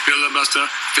Filibuster,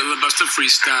 filibuster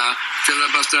freestyle.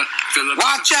 Filibuster, filibuster.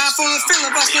 Watch out for the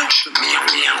filibuster.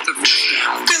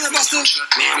 Filibuster.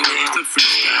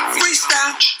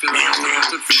 Freestyle.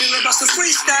 Filibuster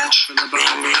freestyle.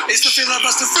 It's the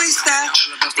filibuster freestyle.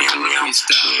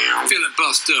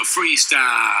 Filibuster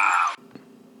freestyle.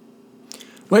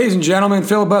 Ladies and gentlemen,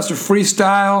 Filibuster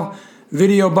Freestyle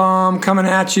Video Bomb coming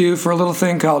at you for a little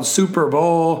thing called Super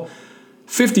Bowl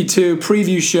 52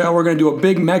 preview show. We're going to do a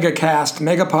big mega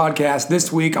podcast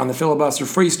this week on the Filibuster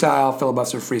Freestyle,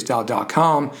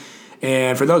 filibusterfreestyle.com.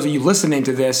 And for those of you listening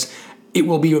to this, it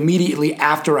will be immediately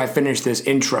after I finish this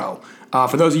intro.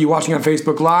 For those of you watching on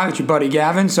Facebook Live, it's your buddy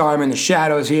Gavin. Sorry I'm in the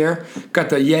shadows here. Got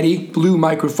the Yeti blue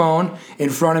microphone in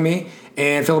front of me.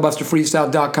 And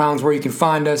filibusterfreestyle.com is where you can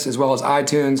find us, as well as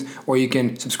iTunes, or you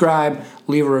can subscribe,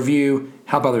 leave a review,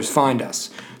 help others find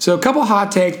us. So a couple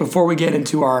hot takes before we get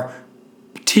into our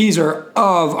teaser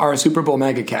of our Super Bowl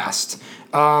megacast.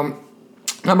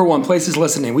 Number one, places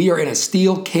listening. We are in a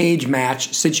steel cage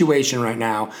match situation right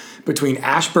now between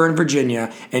Ashburn,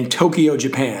 Virginia, and Tokyo,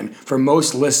 Japan for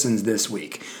most listens this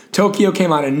week. Tokyo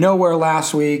came out of nowhere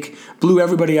last week, blew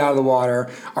everybody out of the water.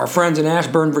 Our friends in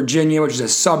Ashburn, Virginia, which is a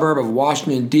suburb of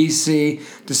Washington, D.C.,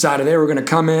 decided they were going to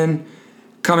come in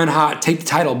hot, take the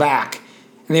title back.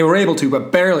 And they were able to,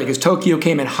 but barely, because Tokyo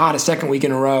came in hot a second week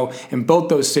in a row, and both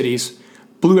those cities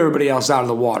blew everybody else out of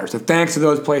the water. So thanks to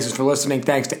those places for listening.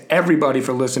 Thanks to everybody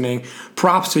for listening.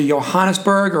 Props to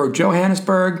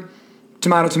Johannesburg,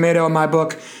 tomato in my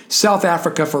book. South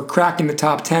Africa for cracking the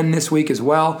top 10 this week as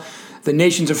well. The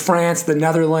nations of France, the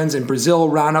Netherlands, and Brazil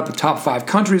round up the top 5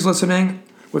 countries listening,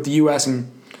 with the U.S.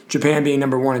 and Japan being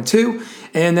number 1 and 2.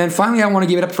 And then finally, I want to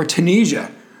give it up for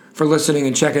Tunisia for listening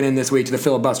and checking in this week to the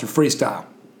Filibuster Freestyle.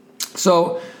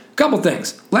 So, a couple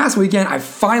things. Last weekend, I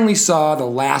finally saw The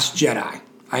Last Jedi.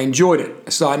 I enjoyed it. I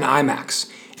saw it in IMAX.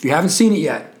 If you haven't seen it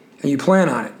yet, and you plan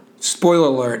on it, spoiler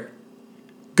alert,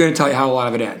 going to tell you how a lot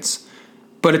of it ends.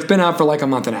 But it's been out for like a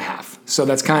month and a half, so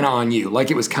that's kind of on you.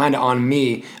 Like it was kind of on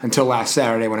me until last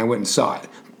Saturday when I went and saw it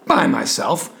by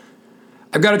myself.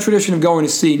 I've got a tradition of going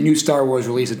to see new Star Wars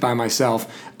releases by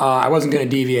myself. I wasn't going to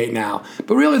deviate now.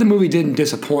 But really, the movie didn't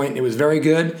disappoint. It was very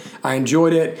good. I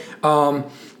enjoyed it. And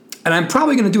I'm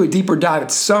probably going to do a deeper dive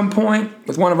at some point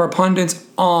with one of our pundits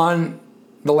on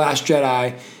The Last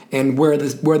Jedi and where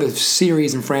the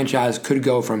series and franchise could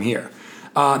go from here.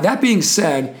 That being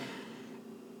said,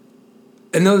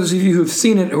 and those of you who've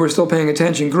seen it who are still paying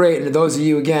attention, great. And to those of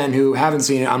you, again, who haven't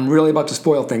seen it, I'm really about to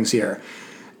spoil things here.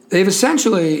 They've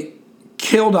essentially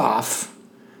killed off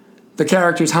the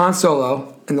characters Han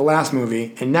Solo in the last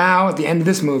movie, and now, at the end of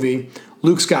this movie,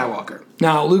 Luke Skywalker.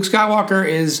 Now, Luke Skywalker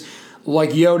is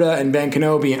like Yoda and Ben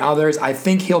Kenobi and others. I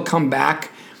think he'll come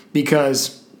back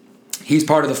because he's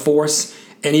part of the Force,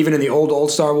 and even in the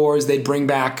old Star Wars, they'd bring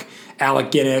back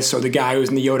Alec Guinness or the guy who's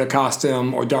in the Yoda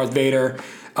costume or Darth Vader.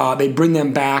 They bring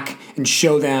them back and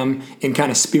show them in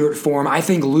kind of spirit form. I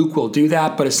think Luke will do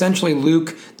that, but essentially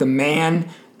Luke, the man,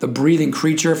 the breathing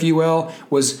creature, if you will,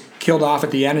 was killed off at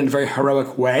the end in a very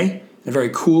heroic way, in a very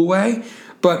cool way.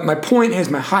 But my point is,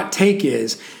 my hot take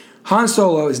is, Han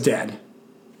Solo is dead.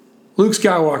 Luke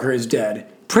Skywalker is dead.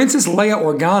 Princess Leia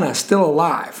Organa is still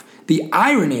alive. The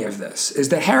irony of this is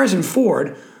that Harrison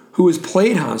Ford, who has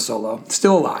played Han Solo,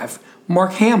 still alive.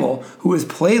 Mark Hamill, who has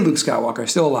played Luke Skywalker,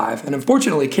 still alive. And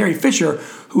unfortunately, Carrie Fisher,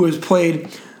 who has played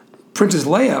Princess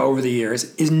Leia over the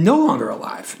years, is no longer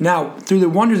alive. Now, through the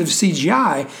wonders of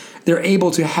CGI, they're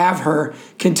able to have her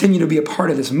continue to be a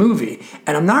part of this movie.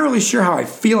 And I'm not really sure how I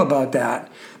feel about that,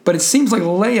 but it seems like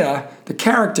Leia, the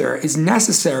character, is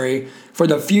necessary for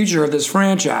the future of this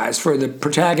franchise, for the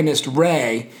protagonist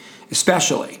Rey,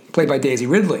 especially, played by Daisy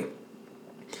Ridley.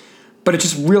 But it's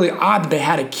just really odd that they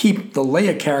had to keep the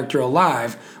Leia character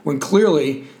alive when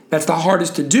clearly that's the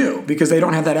hardest to do because they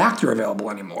don't have that actor available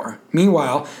anymore.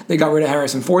 Meanwhile, they got rid of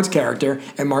Harrison Ford's character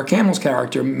and Mark Hamill's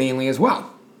character mainly as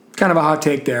well. Kind of a hot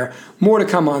take there. More to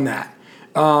come on that.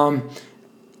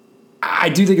 I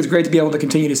do think it's great to be able to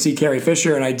continue to see Carrie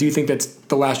Fisher, and I do think that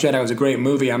The Last Jedi was a great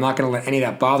movie. I'm not going to let any of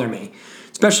that bother me,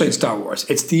 especially in Star Wars.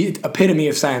 It's the epitome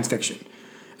of science fiction.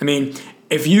 I mean,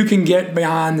 if you can get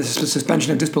beyond the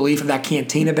suspension of disbelief of that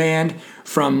Cantina band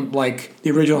from like the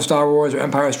original Star Wars or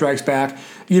Empire Strikes Back,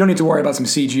 you don't need to worry about some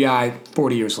CGI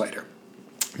 40 years later.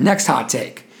 Next hot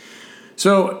take.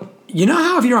 So, you know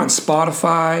how if you're on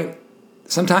Spotify,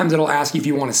 sometimes it'll ask you if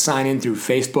you want to sign in through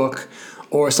Facebook,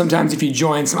 or sometimes if you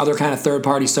join some other kind of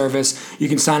third-party service, you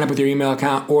can sign up with your email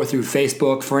account or through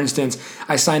Facebook. For instance,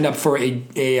 I signed up for a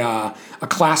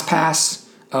ClassPass,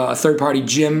 a third-party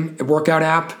gym workout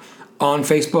app on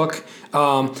Facebook.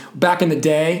 Back in the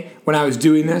day when I was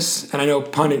doing this, and I know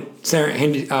pundit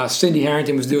Cindy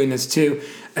Harrington was doing this too,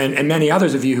 and many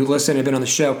others of you who listen and have been on the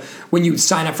show, when you would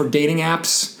sign up for dating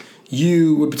apps,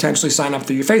 you would potentially sign up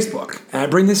through your Facebook. And I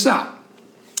bring this up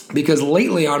because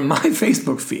lately on my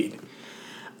Facebook feed,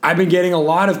 I've been getting a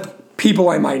lot of people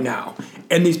I might know.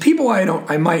 And these people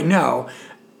I might know,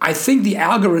 I think the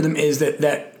algorithm is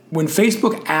that when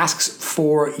Facebook asks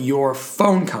for your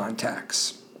phone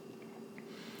contacts,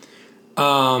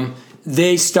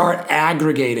 they start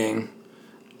aggregating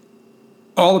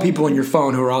all the people in your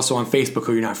phone who are also on Facebook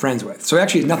who you're not friends with. So it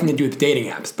actually has nothing to do with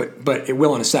dating apps, but it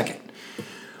will in a second.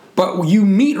 But you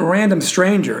meet random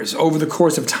strangers over the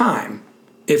course of time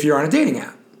if you're on a dating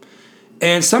app.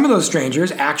 And some of those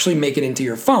strangers actually make it into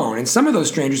your phone. And some of those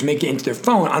strangers make it into their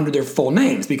phone under their full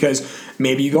names because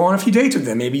maybe you go on a few dates with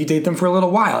them. Maybe you date them for a little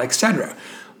while, etc.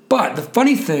 But the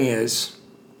funny thing is,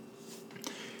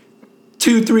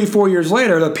 2, 3, 4 years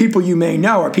later, the people you may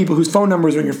know are people whose phone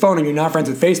numbers are in your phone and you're not friends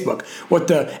with Facebook. What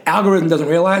the algorithm doesn't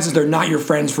realize is they're not your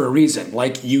friends for a reason.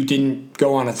 Like you didn't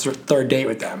go on a third date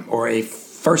with them or a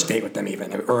first date with them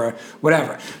even, or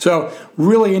whatever. So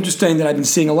really interesting that I've been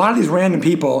seeing a lot of these random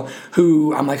people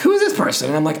who I'm like, who is this person?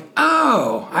 And I'm like,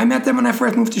 oh, I met them when I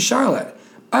first moved to Charlotte.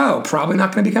 Oh, probably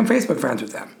not going to become Facebook friends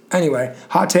with them. Anyway,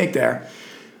 hot take there.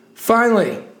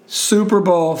 Finally, Super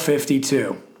Bowl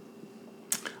 52.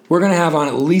 We're going to have on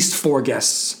at least 4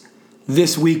 guests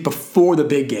this week before the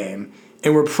big game.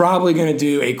 And we're probably going to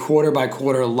do a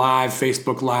quarter-by-quarter live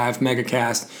Facebook Live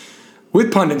megacast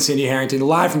with pundit Cindy Harrington,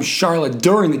 live from Charlotte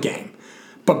during the game.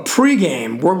 But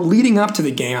pre-game, we're leading up to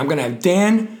the game. I'm going to have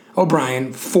Dan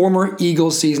O'Brien, former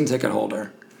Eagles season ticket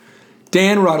holder.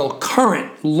 Dan Ruddle,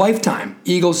 current lifetime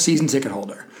Eagles season ticket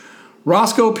holder.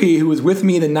 Roscoe P., who was with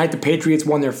me the night the Patriots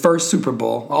won their first Super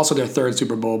Bowl, also their third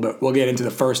Super Bowl, but we'll get into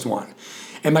the first one.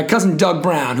 And my cousin Doug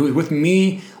Brown, who was with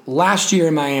me last year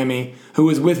in Miami, who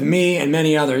was with me and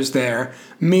many others there,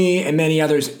 me and many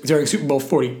others during Super Bowl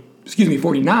 49.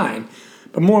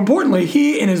 But more importantly,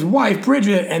 he and his wife,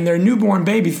 Bridget, and their newborn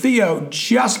baby, Theo,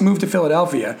 just moved to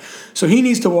Philadelphia. So he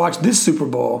needs to watch this Super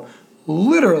Bowl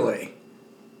literally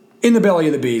in the belly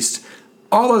of the beast.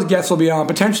 All those guests will be on,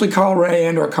 potentially Carl Ray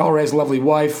and or Carl Ray's lovely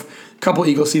wife, a couple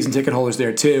Eagles season ticket holders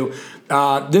there too.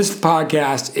 This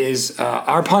podcast is,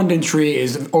 our punditry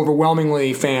is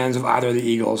overwhelmingly fans of either the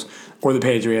Eagles or the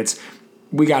Patriots.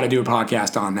 We got to do a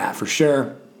podcast on that for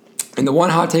sure. And the one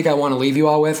hot take I want to leave you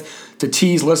all with, to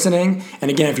tease listening, and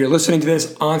again, if you're listening to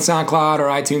this on SoundCloud or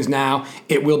iTunes now,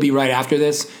 it will be right after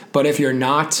this. But if you're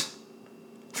not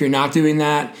doing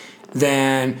that,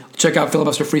 then check out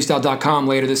filibusterfreestyle.com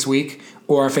later this week,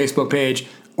 or our Facebook page,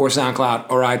 or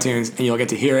SoundCloud, or iTunes, and you'll get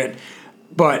to hear it.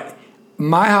 But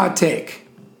my hot take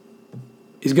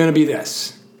is going to be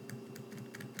this.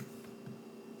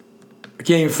 I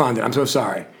can't even find it. I'm so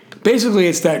sorry. Basically,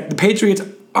 it's that the Patriots'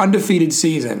 undefeated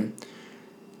season,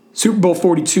 Super Bowl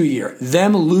 42 year,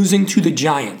 them losing to the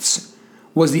Giants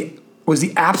was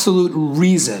the absolute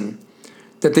reason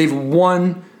that they've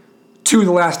won 2 of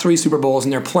the last 3 Super Bowls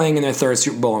and they're playing in their 3rd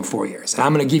Super Bowl in 4 years. And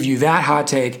I'm going to give you that hot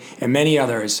take and many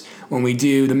others when we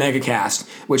do the megacast,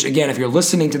 which again, if you're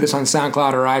listening to this on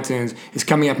SoundCloud or iTunes, is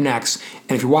coming up next.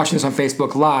 And if you're watching this on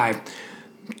Facebook Live,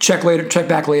 check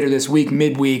back later this week,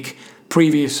 midweek,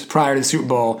 prior to the Super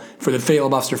Bowl for the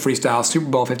Filibuster Freestyle Super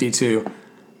Bowl 52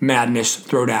 Madness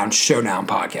Throwdown Showdown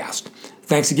podcast.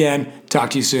 Thanks again. Talk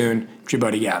to you soon. It's your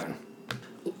buddy Gavin.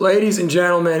 Ladies and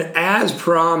gentlemen, as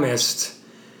promised,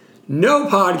 no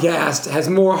podcast has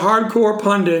more hardcore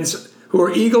pundits who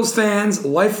are Eagles fans,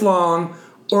 lifelong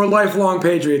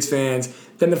Patriots fans,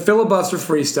 than the Filibuster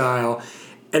Freestyle.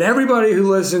 And everybody who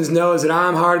listens knows that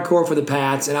I'm hardcore for the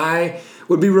Pats, and I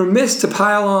would be remiss to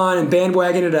pile on and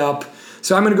bandwagon it up.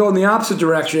 So I'm going to go in the opposite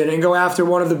direction and go after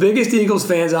one of the biggest Eagles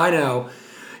fans I know.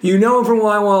 You know him from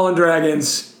Wine and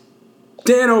Dragons.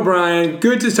 Dan O'Brien,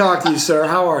 good to talk to you, sir.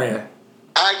 How are you?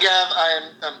 Hi,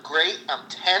 Gav. I'm great. I'm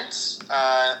tense.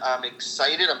 I'm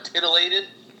excited. I'm titillated.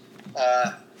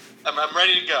 I'm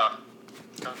ready to go.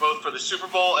 Both for the Super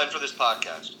Bowl and for this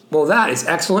podcast. Well, that is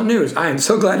excellent news. I am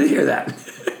so glad to hear that.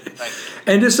 Thank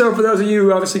you. And just so for those of you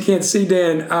who obviously can't see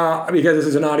Dan, because this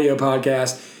is an audio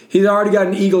podcast, he's already got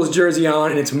an Eagles jersey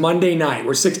on, and it's Monday night.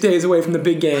 We're 6 days away from the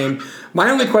big game. My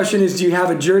only question is, do you have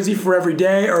a jersey for every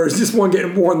day, or is this one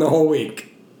getting worn the whole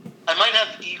week? I might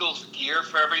have Eagles gear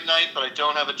for every night, but I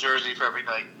don't have a jersey for every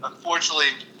night. Unfortunately,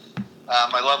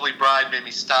 my lovely bride made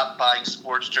me stop buying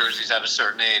sports jerseys at a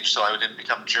certain age, so I didn't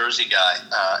become jersey guy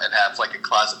and have like a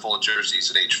closet full of jerseys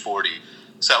at age 40.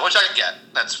 So, which I get.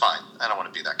 That's fine. I don't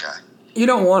want to be that guy. You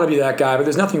don't want to be that guy, but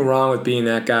there's nothing wrong with being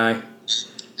that guy.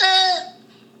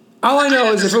 All I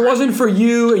know is if it wasn't for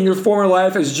you and your former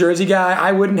life as Jersey guy,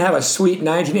 I wouldn't have a sweet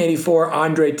 1984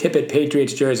 Andre Tippett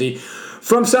Patriots jersey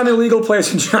from some illegal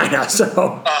place in China.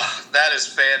 So that is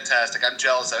fantastic. I'm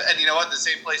jealous of it. And you know what? The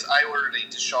same place I ordered a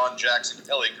Deshaun Jackson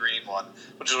Kelly Green one,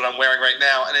 which is what I'm wearing right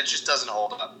now, and it just doesn't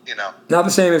hold up, you know. Not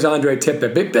the same as Andre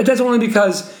Tippett. But that's only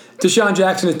because Deshaun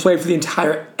Jackson has played for the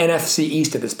entire NFC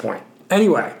East at this point.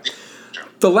 Anyway,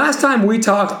 the last time we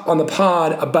talked on the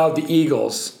pod about the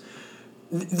Eagles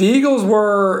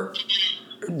were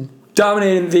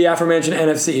dominating the aforementioned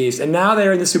NFC East, and now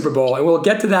they're in the Super Bowl, and we'll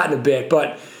get to that in a bit.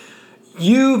 But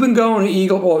you've been going to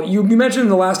Eagle. Well, you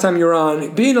mentioned the last time you were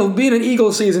on being an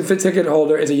Eagles season ticket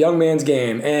holder is a young man's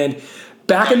game, and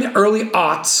back in the early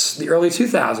aughts, the early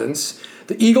 2000s,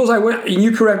 the Eagles. And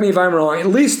you correct me if I'm wrong. At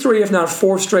least 3, if not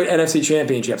 4, straight NFC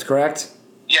championships. Correct?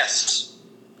 Yes.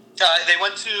 They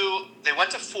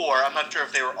went to 4. I'm not sure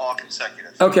if they were all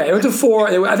consecutive. Okay, it went to 4.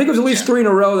 I think it was at least 3 in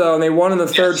a row, though, and they won in the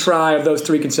third try of those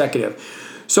 3 consecutive.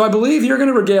 So I believe you're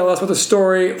going to regale us with a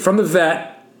story from the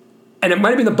vet, and it might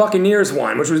have been the Buccaneers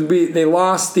one, which was they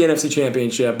lost the NFC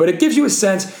Championship. But it gives you a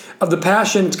sense of the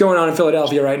passion that's going on in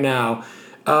Philadelphia right now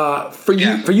for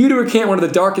you to recant one of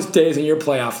the darkest days in your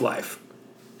playoff life.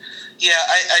 Yeah,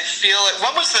 I feel it.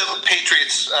 What was the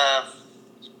Patriots'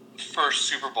 first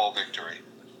Super Bowl victory?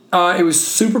 It was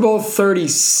Super Bowl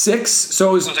 36,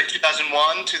 so it was like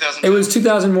 2001, 2002? It was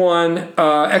 2001.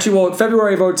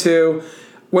 February of 2002.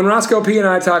 When Roscoe P. and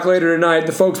I talk later tonight,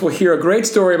 the folks will hear a great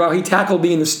story about how he tackled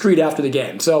me in the street after the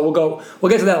game. So we'll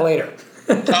get to that later.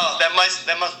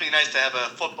 That must be nice to have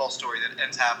a football story that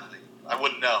ends happily. I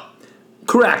wouldn't know.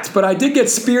 Correct, but I did get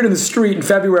speared in the street in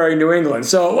February in New England,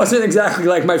 so it wasn't exactly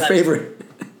like my favorite.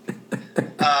 All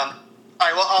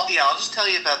right, well, I'll just tell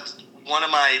you about one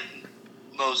of my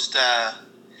most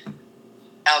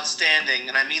outstanding,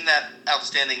 and I mean that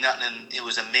outstanding not in it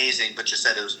was amazing, but just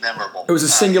that it was memorable. It was a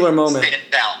singular moment. Stand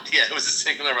down. Yeah, it was a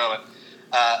singular moment.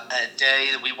 A day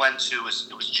that we went to it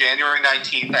was January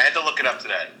 19th. I had to look it up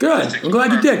today. Good. I'm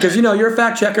glad you did, because you're a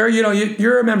fact checker.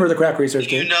 You're a member of the Crack Research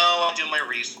team. I do my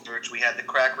research. We had the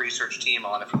Crack Research team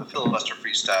on it for the Filibuster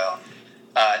Freestyle.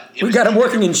 We got them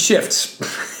working in shifts.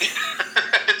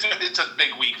 It's a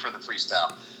big week for the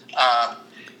freestyle.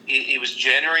 It was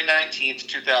January 19th,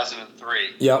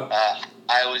 2003. Yep.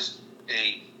 I was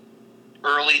a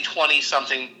early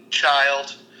 20-something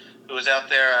child who was out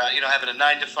there, having a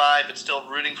 9-to-5, but still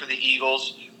rooting for the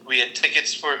Eagles. We had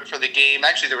tickets for the game.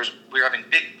 Actually, we were having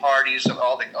big parties.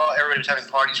 Everybody was having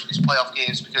parties for these playoff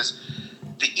games because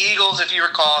the Eagles, if you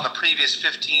recall, in the previous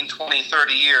 15, 20,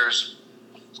 30 years,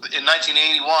 in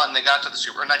 1981 they got to the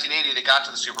Super. In 1980 they got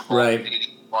to the Super Bowl. Right. In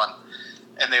 81.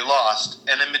 And they lost.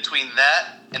 And then between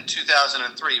that and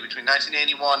 2003, between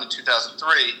 1981 and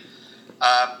 2003,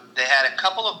 they had a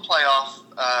couple of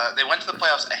they went to the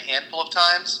playoffs a handful of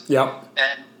times. Yep.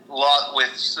 And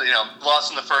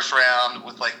lost in the first round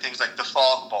with things like the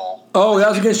Fog Bowl. Oh, that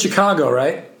was against Chicago,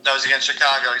 right? That was against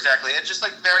Chicago, exactly. It's just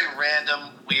very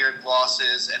random, weird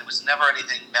losses, and it was never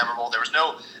anything memorable. There was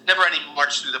never any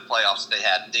march through the playoffs they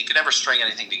had. They could never string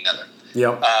anything together.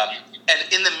 Yep.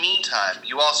 And in the meantime,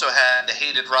 you also had the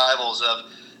hated rivals of,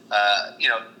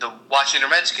 the Washington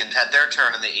Redskins had their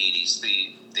turn in the 80s.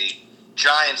 The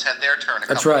Giants had their turn a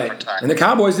couple different times. And the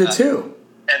Cowboys did too.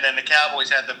 And then the Cowboys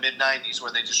had the mid-90s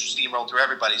where they just steamrolled through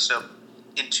everybody. So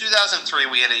in 2003,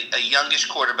 we had a youngish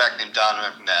quarterback named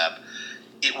Donovan McNabb.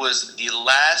 It was the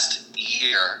last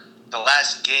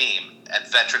game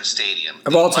at Veterans Stadium.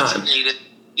 Of all time.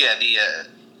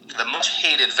 The much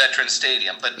hated Veterans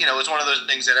Stadium. But, it's one of those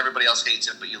things that everybody else hates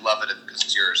it, but you love it because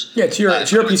it's yours. Yeah, it's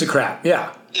your piece of crap,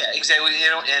 yeah. Yeah, exactly.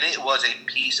 And it was a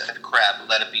piece of crap,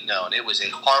 let it be known. It was a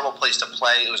horrible place to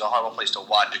play. It was a horrible place to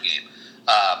watch a game.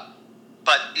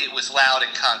 But it was loud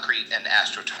and concrete and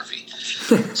astroturfy.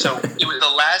 So it was the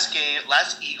last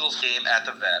Eagles game at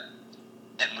the Vet,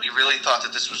 and we really thought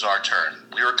that this was our turn.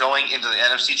 We were going into the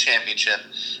NFC Championship,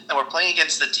 and we're playing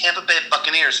against the Tampa Bay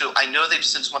Buccaneers, who I know they've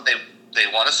since won. They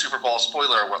won a Super Bowl.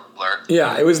 Spoiler alert.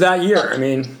 Yeah, it was that year.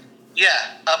 Yeah,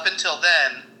 up until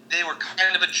then, they were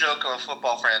kind of a joke of a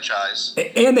football franchise.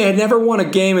 And they had never won a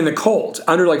game in the cold,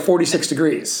 under 46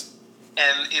 degrees.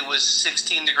 And it was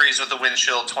 16 degrees with a wind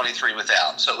chill, 23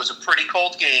 without. So it was a pretty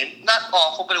cold game. Not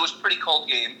awful, but it was a pretty cold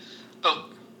game. But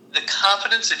the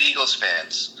confidence of Eagles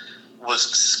fans was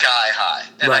sky high.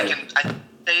 And right. I can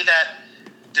say that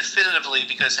definitively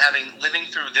because living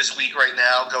through this week right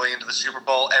now, going into the Super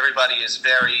Bowl, everybody is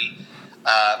very,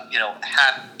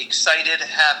 excited,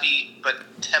 happy, but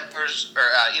tempers,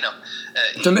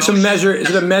 Is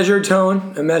it a measured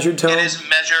tone? A measured tone? It is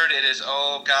measured. It is,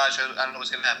 oh gosh, I don't know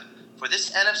what's going to happen. For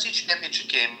this NFC Championship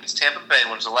game against Tampa Bay,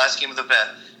 when it was the last game of the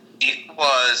Vet, it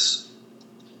was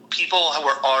people who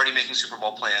were already making Super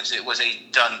Bowl plans. It was a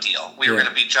done deal. We were going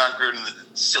to beat John Gruden and the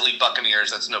silly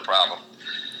Buccaneers. That's no problem.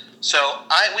 So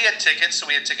we had tickets. So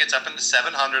we had tickets up in the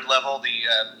 700 level,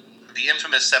 the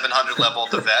infamous 700 level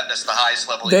of the vet. That's the highest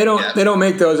level. They don't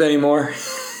make those anymore.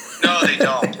 No, they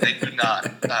don't. They do not.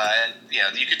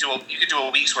 You could do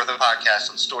a week's worth of podcasts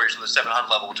on stories from the 700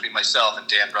 level between myself and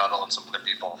Dan Brudel and some other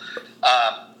people.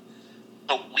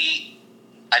 But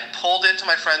I pulled into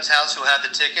my friend's house who had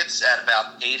the tickets at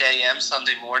about 8 a.m.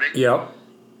 Sunday morning. Yep.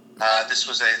 This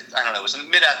was it was a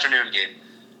mid-afternoon game.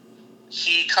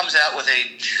 He comes out with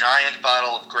a giant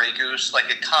bottle of Grey Goose, like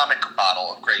a comic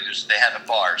bottle of Grey Goose they have at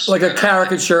bars. Like a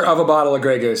caricature of a bottle of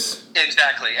Grey Goose.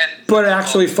 Exactly. But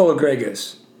actually full of Grey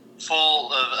Goose.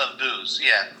 Full of booze,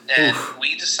 yeah. And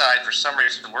we decide for some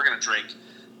reason we're going to drink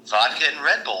vodka and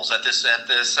Red Bulls at this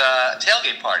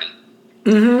tailgate party.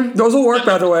 Mm-hmm. Those will work,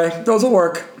 by the way. Those will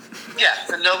work.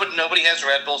 Yeah, and nobody has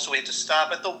Red Bull, so we have to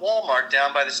stop at the Walmart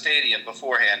down by the stadium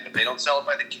beforehand, but they don't sell it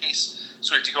by the case.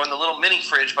 So we have to go in the little mini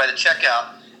fridge by the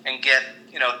checkout and get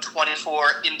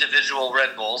 24 individual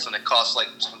Red Bulls, and it costs like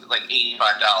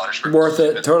 $85. Worth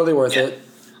it. Totally worth it.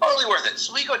 Totally worth it.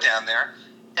 So we go down there,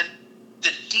 and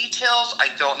the details I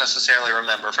don't necessarily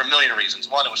remember for a million reasons.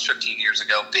 One, it was 15 years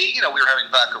ago. B, we were having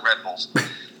vodka Red Bulls.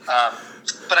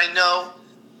 But I know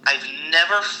I've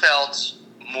never felt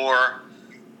more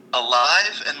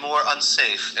alive and more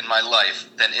unsafe in my life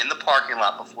than in the parking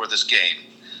lot before this game.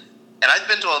 And I've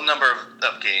been to a number of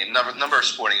number of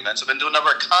sporting events. I've been to a number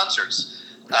of concerts.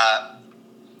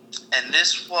 And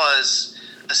this was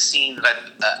a scene that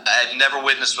I've never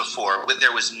witnessed before.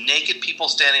 There was naked people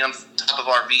standing on top of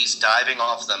RVs, diving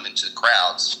off them into the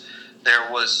crowds. There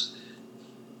was,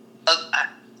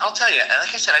 I'll tell you,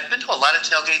 like I said, I've been to a lot of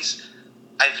tailgates.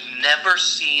 I've never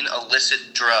seen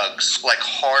illicit drugs, like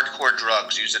hardcore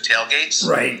drugs, used at tailgates.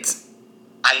 Right.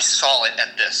 I saw it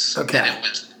at this. Okay. And it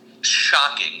was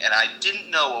shocking, and I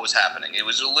didn't know what was happening. I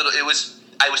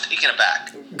was taken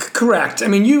aback. Correct. I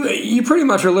mean, you pretty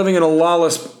much are living in a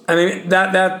lawless. I mean,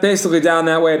 that basically down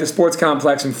that way at the sports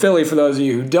complex in Philly. For those of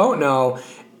you who don't know,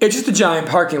 it's just a giant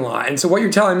parking lot. And so what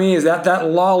you're telling me is that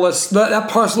that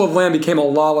parcel of land became a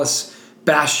lawless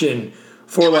bastion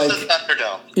for it was the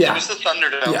Thunderdome. Yeah. It was the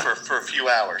Thunderdome for a few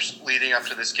hours leading up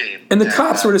to this game. And the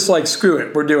cops were just like, "Screw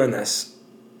it, we're doing this."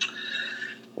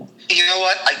 You know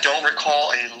what? I don't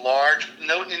recall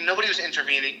nobody was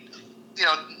intervening.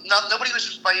 Nobody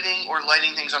was fighting or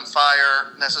lighting things on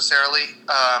fire necessarily.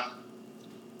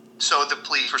 So the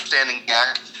police were standing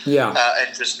back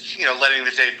and just, letting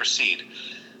the day proceed.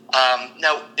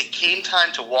 Now, it came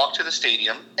time to walk to the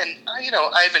stadium, and,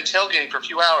 I had been tailgating for a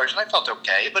few hours, and I felt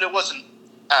okay, but it wasn't,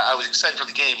 I was excited for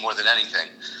the game more than anything.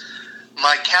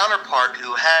 My counterpart,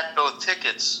 who had both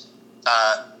tickets,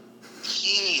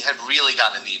 he had really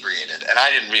gotten inebriated, and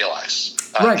I didn't realize.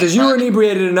 Right, because you were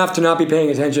inebriated enough to not be paying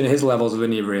attention to his levels of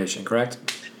inebriation, correct?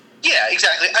 Yeah,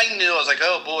 exactly. I knew. I was like,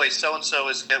 oh, boy, so-and-so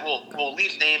is... We'll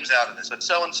leave names out of this, but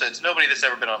so-and-so, it's nobody that's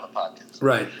ever been on the podcast.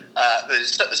 Right.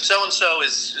 So-and-so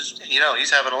is,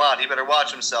 he's having a lot. He better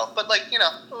watch himself. But, it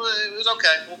was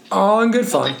okay. All in good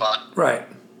fun. Right.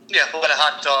 Yeah, we'll let a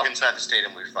hot dog inside the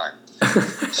stadium. We were fine.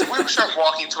 So we start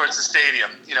walking towards the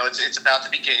stadium. It's about to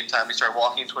be game time. We start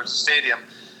walking towards the stadium,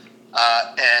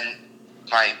 and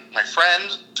my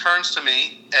friend turns to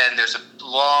me, and there's a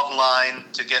long line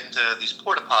to get into these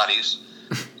porta potties.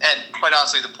 And quite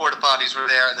honestly, the porta potties were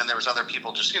there, and then there was other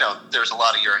people just, there was a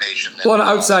lot of urination. A lot of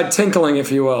outside tinkling,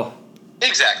 if you will.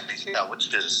 Exactly,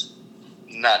 which is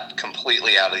not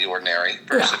completely out of the ordinary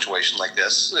for a situation like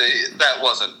this. That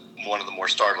wasn't one of the more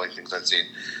startling things I'd seen.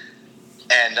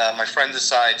 And my friend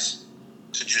decides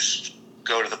to just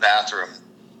go to the bathroom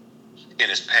in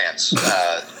his pants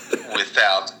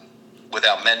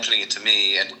without mentioning it to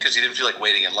me, and because he didn't feel like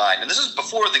waiting in line. And this is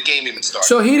before the game even started.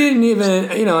 So he didn't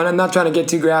even, and I'm not trying to get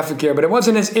too graphic here, but it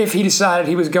wasn't as if he decided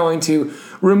he was going to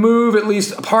remove at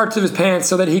least parts of his pants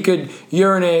so that he could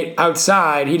urinate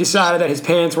outside. He decided that his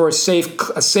pants were a safe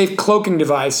cloaking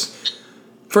device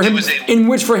for him,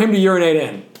 for him to urinate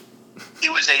in.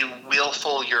 It was a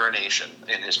willful urination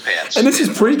in his pants. And this is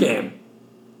pregame.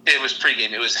 It was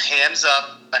pregame. It was hands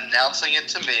up, announcing it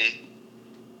to me,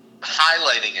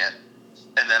 highlighting it,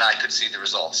 and then I could see the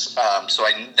results.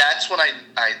 That's when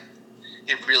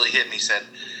it really hit me. Said,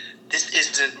 this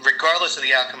isn't, regardless of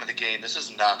the outcome of the game, this is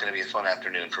not going to be a fun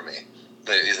afternoon for me.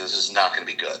 This is not going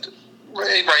to be good.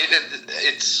 Right?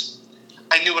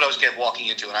 I knew what I was walking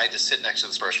into, and I had to sit next to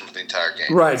this person for the entire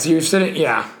game. Right. So you're sitting.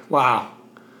 Yeah. Wow.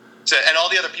 So, and all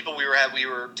the other people we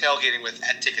were tailgating with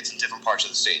had tickets in different parts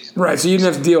of the stadium. Right. So you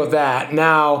didn't have to deal with that.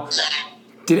 Now,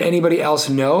 Did anybody else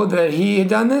know that he had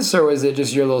done this, or was it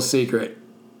just your little secret?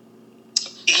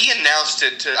 He announced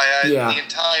it to Yeah. the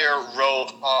entire row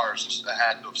of cars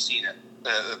had to have seen it.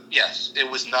 Yes, it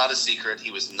was not a secret.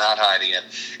 He was not hiding it.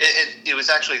 It was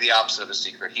actually the opposite of a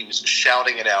secret. He was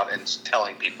shouting it out and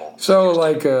telling people. So,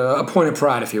 like a point of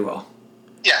pride, if you will.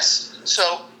 Yes.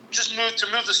 So just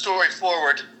to move the story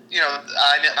forward.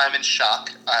 I'm in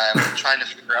shock. I'm trying to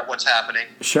figure out what's happening.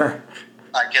 Sure.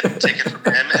 I get the ticket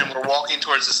from him, and we're walking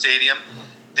towards the stadium.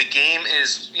 The game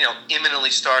is, imminently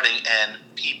starting, and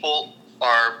people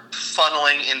are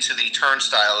funneling into the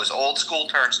turnstiles, old school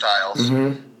turnstiles,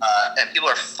 and people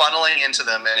are funneling into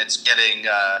them, and it's getting.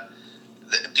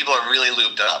 People are really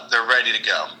lubed up. They're ready to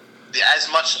go, as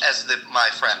much as my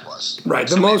friend was. Right.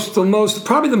 So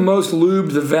Probably the most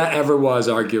lubed the vet ever was,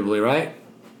 arguably. Right.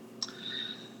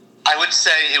 I would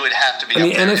say it would have to be. I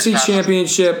mean, up there. NFC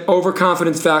Championship,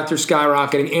 overconfidence factor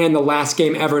skyrocketing, and the last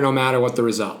game ever, no matter what the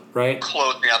result. Right.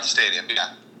 Closing out the stadium.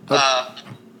 Yeah. Okay.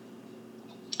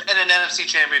 And an NFC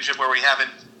Championship where we haven't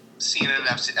seen an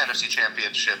NFC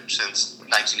Championship since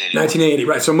 1980. 1980,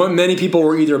 right. So many people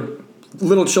were either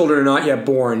little children or not yet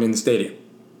born in the stadium.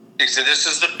 So this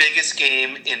is the biggest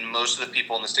game in most of the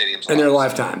people in the stadium's In their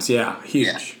lives. lifetimes, yeah. Huge.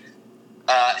 Yeah.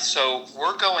 So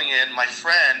we're going in. My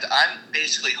friend, I'm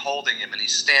basically holding him, and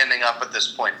he's standing up at this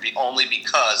point, only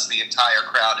because the entire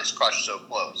crowd is crushed so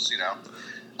close,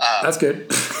 That's good.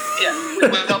 Yeah.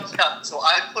 So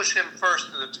I push him first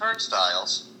through the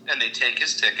turnstiles, and they take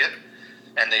his ticket,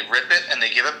 and they rip it, and they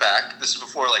give it back. This is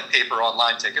before, paper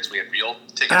online tickets. We had real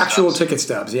ticket Actual stubs. ticket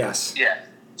stubs, yes. Yeah.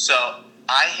 So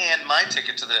I hand my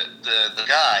ticket to the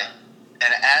guy,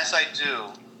 and as I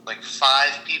do,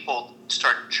 5 people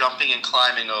start jumping and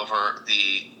climbing over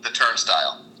the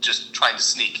turnstile, just trying to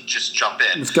sneak, just jump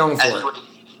in. Just going for it.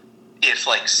 If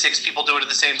 6 people do it at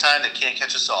the same time, they can't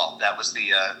catch us all. That was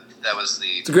the.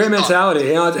 It's a great mentality.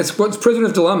 It's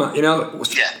prisoner's dilemma. Yeah.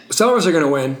 Some of us are going to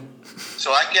win.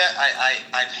 So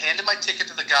I've handed my ticket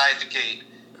to the guy at the gate.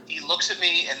 He looks at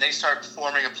me, and they start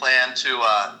forming a plan to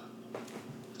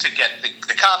get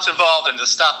the cops involved and to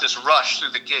stop this rush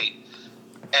through the gate.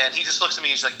 And he just looks at me.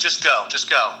 He's like, "Just go."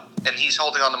 And he's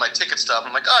holding on to my ticket stub.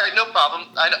 I'm like, "All right, no problem.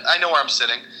 I know where I'm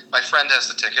sitting. My friend has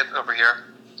the ticket over here.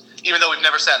 Even though we've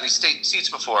never sat in these seats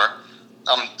before,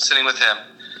 I'm sitting with him."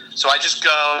 So I just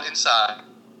go inside.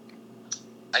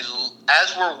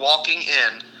 As we're walking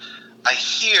in, I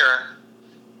hear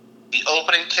the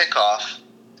opening kickoff,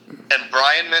 and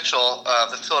Brian Mitchell of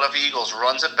the Philadelphia Eagles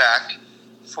runs it back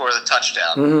for the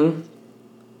touchdown. Mm-hmm.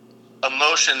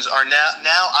 Emotions are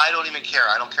now I don't even care.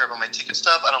 I don't care about my ticket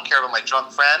stub. I don't care about my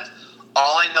drunk friend.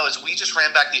 All I know is we just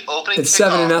ran back the opening It's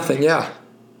kickoff. 7-0, yeah.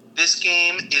 This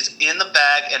game is in the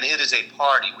bag, and it is a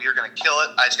party. We are going to kill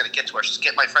it. I just got to get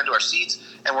my friend to our seats,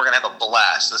 and we're going to have a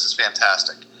blast. This is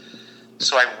fantastic.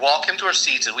 So I walk him to our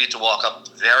seats, and we have to walk up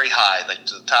very high,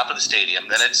 to the top of the stadium.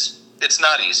 Then it's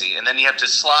not easy, and then you have to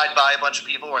slide by a bunch of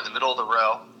people. We're in the middle of the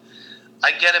row.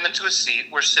 I get him into a seat.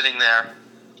 We're sitting there.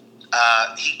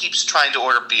 He keeps trying to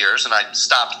order beers, and I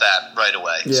stopped that right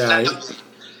away. Yeah. So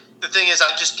the thing is,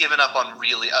 I've just given up on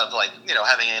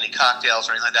having any cocktails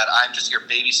or anything like that. I'm just here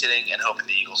babysitting and hoping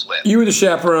the Eagles win. You were the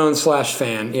chaperone /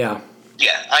 fan, yeah.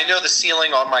 Yeah, I know the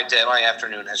ceiling on my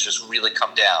afternoon has just really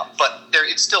come down, but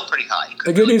it's still pretty high.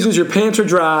 The good news is your pants are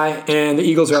dry and the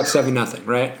Eagles are up 7-0,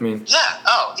 right? I mean, yeah.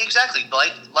 Oh, exactly.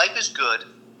 Life is good.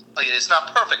 It's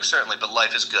not perfect, certainly, but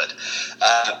life is good.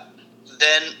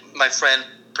 Then my friend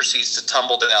proceeds to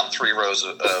tumble down 3 rows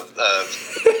in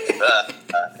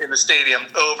the stadium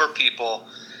over people,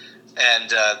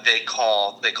 and they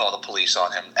call the police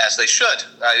on him, as they should.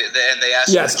 And they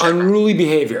ask. yes, unruly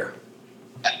behavior.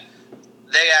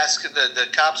 They ask the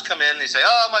cops come in. They say,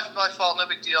 "Oh, my fault, no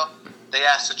big deal." They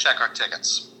ask to check our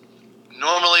tickets.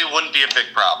 Normally, wouldn't be a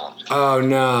big problem. Oh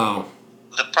no.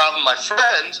 The problem, my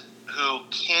friend, who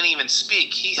can't even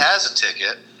speak, he has a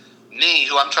ticket. Me,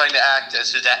 who I'm trying to act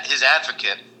as his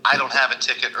advocate, I don't have a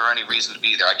ticket or any reason to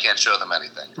be there. I can't show them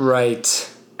anything. Right.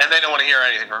 And they don't want to hear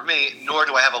anything from me, nor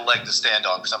do I have a leg to stand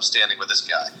on because I'm standing with this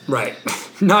guy. Right.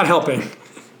 Not helping.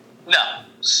 No.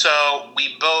 So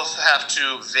we both have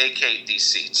to vacate these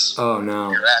seats. Oh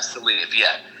no. You're asked to leave,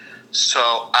 yeah.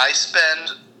 So I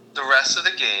spend the rest of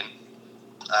the game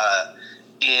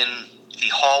in the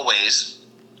hallways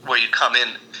where you come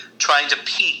in trying to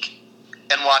peek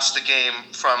and watch the game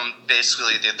from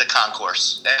basically the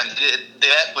concourse. And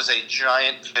that was a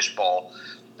giant fishbowl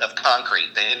of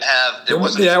concrete. They didn't have... It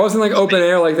wasn't like open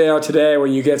air like they are today where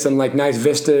you get some nice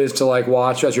vistas to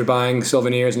watch as you're buying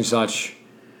souvenirs and such.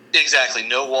 Exactly.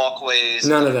 No walkways.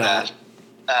 None of that.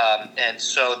 And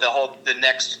so the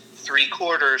next 3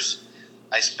 quarters,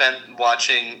 I spent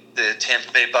watching the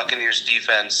Tampa Bay Buccaneers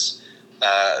defense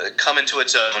come into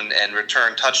its own and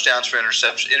return touchdowns for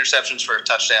interceptions for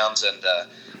touchdowns, and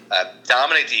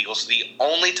dominate the Eagles. The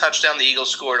only touchdown the Eagles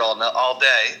scored all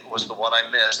day was the one I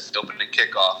missed, the opening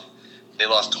kickoff. They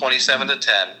lost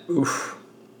 27-10. Oof.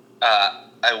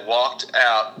 I walked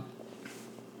out.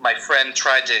 My friend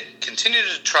tried to continue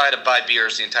to buy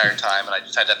beers the entire time, and I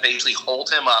just had to basically hold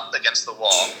him up against the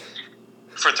wall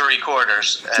for 3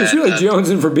 quarters. It's really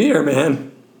jonesing for beer,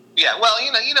 man. Yeah, well,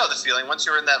 you know the feeling once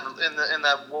you're in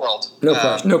that world.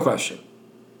 No question.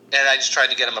 And I just tried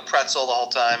to get him a pretzel the whole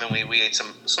time, and we ate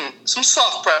some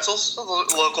soft pretzels, a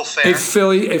local fare. A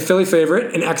Philly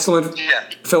favorite, an excellent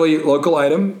Philly local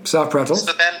item, soft pretzels.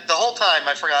 So then the whole time,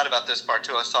 I forgot about this part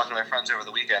too. I was talking to my friends over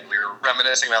the weekend. We were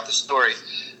reminiscing about the story.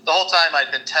 The whole time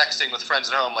I'd been texting with friends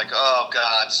at home like, oh,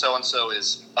 God, so-and-so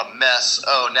is a mess.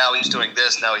 Oh, now he's doing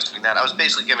this, now he's doing that. I was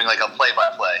basically giving like a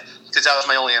play-by-play because that was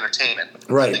my only entertainment.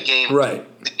 Right, The game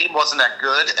wasn't that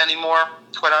good anymore,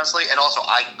 quite honestly, and also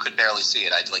I could barely see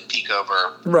it. I had to like peek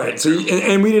over. Right, so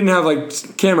and we didn't have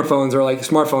like camera phones or like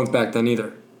smartphones back then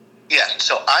either. Yeah,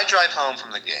 so I drive home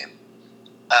from the game,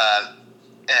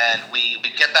 and we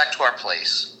get back to our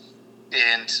place,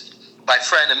 and my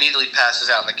friend immediately passes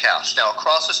out on the couch. Now,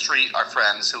 across the street, our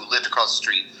friends who lived across the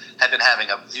street had been having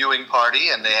a viewing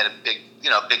party, and they had a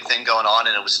big thing going on,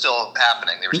 and it was still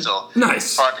happening. They were still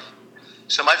nice. partying.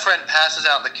 So my friend passes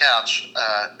out on the couch,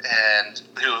 and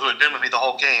who had been with me the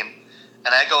whole game,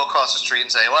 and I go across the street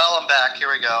and say, well, I'm back. Here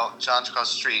we go. John's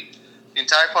across the street. The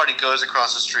entire party goes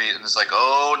across the street, and it's like,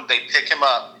 oh, and they pick him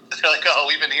up. They're like, oh,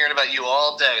 we've been hearing about you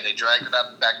all day. They dragged him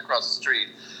back across the street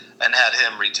and had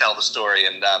him retell the story,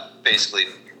 and basically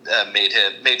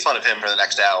made fun of him for the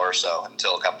next hour or so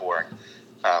until it got boring.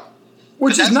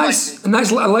 Which is nice, a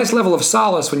nice level of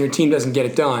solace when your team doesn't get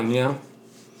it done, you know?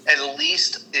 At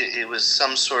least it was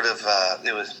some sort of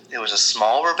it was a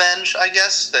small revenge, I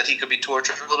guess, that he could be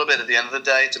tortured a little bit at the end of the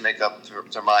day to make up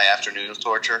for my afternoon of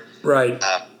torture. Right.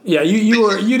 Yeah,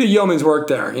 you did yeoman's work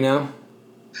there, you know?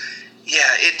 Yeah,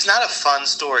 it's not a fun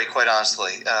story, quite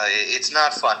honestly. It's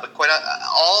not fun, but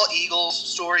all Eagles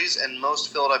stories and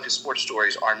most Philadelphia sports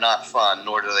stories are not fun,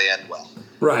 nor do they end well.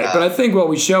 Right, but I think what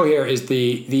we show here is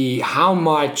the how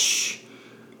much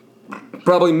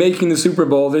probably making the Super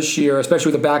Bowl this year,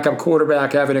 especially with the backup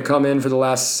quarterback having to come in for the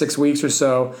last 6 weeks or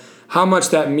so, how much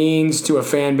that means to a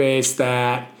fan base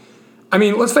that, I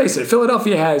mean, let's face it,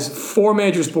 Philadelphia has 4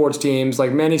 major sports teams,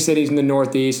 like many cities in the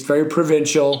Northeast, very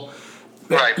provincial.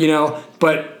 Right. You know,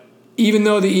 but even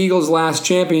though the Eagles' last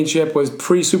championship was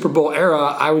pre-Super Bowl era,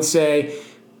 I would say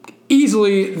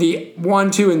easily the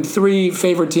 1, 2, and 3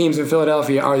 favorite teams in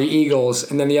Philadelphia are the Eagles,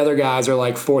 and then the other guys are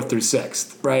like 4th through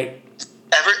 6th, right?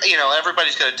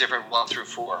 Everybody's got a different 1 through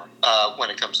 4 when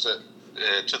it comes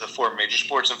to the 4 major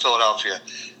sports in Philadelphia.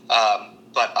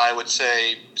 But I would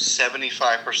say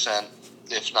 75%,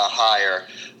 if not higher,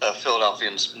 of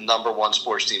Philadelphians' number 1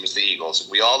 sports team is the Eagles.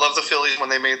 We all love the Phillies when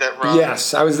they made that run.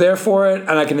 Yes, I was there for it,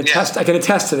 and I can attest. Yeah. I can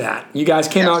attest to that. You guys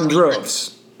came out in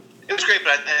droves. It was great,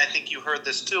 but I think you heard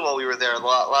this too while we were there. A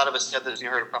lot of us said this. You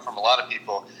heard it from a lot of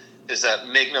people. Is that,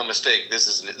 make no mistake, this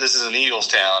is an Eagles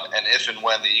town, and if and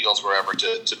when the Eagles were ever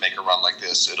to make a run like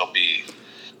this, it'll be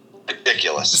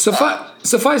ridiculous.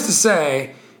 Suffice to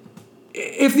say,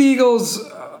 if the Eagles,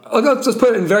 let's just put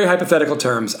it in very hypothetical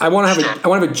terms. I want to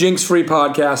have a jinx-free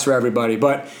podcast for everybody,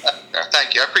 but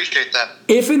thank you, I appreciate that.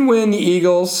 If and when the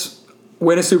Eagles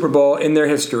win a Super Bowl in their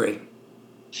history,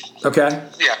 okay?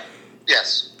 Yeah.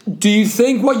 Yes. Do you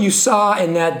think what you saw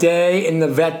in that day in the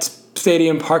Vet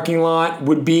Stadium parking lot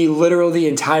would be literally the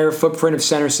entire footprint of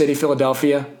Center City,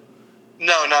 Philadelphia?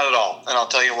 No, not at all, and I'll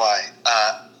tell you why.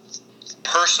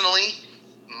 Personally,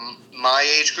 my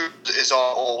age group is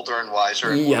all older and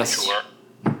wiser and more mature.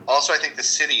 Also, I think the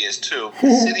city is too.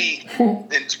 The city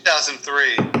in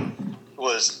 2003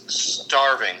 was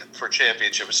starving for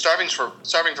championship, starving for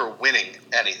winning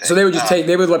anything. So they would just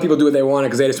they would let people do what they wanted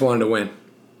because they just wanted to win.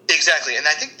 Exactly, and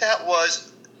I think that was.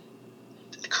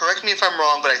 Correct me if I'm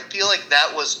wrong, but I feel like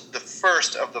that was the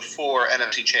first of the 4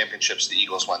 NFC championships the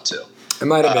Eagles went to. It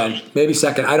might have been. Maybe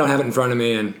second. I don't have it in front of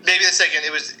me. And maybe the second.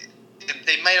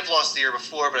 They might have lost the year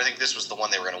before, but I think this was the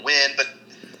one they were going to win. But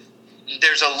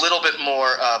there's a little bit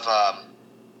more of,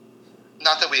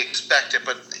 not that we expect it,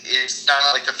 but it's not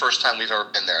like the first time we've ever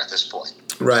been there at this point.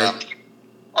 Right.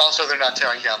 Also, they're not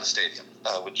tearing down the stadium,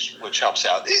 which helps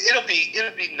out. It'll be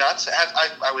nuts.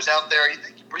 I was out there.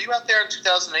 Were you out there in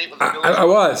 2008? I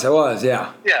was,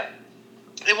 yeah. Yeah.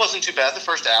 It wasn't too bad. The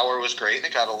first hour was great, and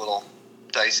it got a little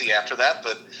dicey after that.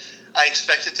 But I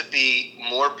expected to be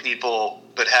more people,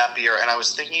 but happier. And I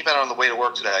was thinking about it on the way to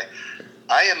work today.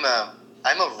 I am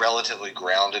I'm a relatively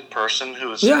grounded person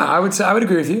who's. Yeah, I would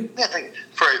agree with you. Yeah, I think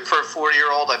for a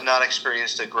 40-year-old, I've not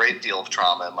experienced a great deal of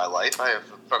trauma in my life.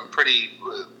 I'm pretty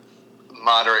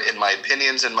moderate in my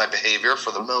opinions and my behavior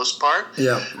for the most part.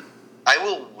 Yeah. I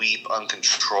will weep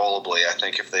uncontrollably, I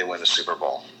think, if they win a Super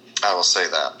Bowl. I will say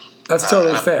that. That's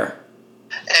totally fair.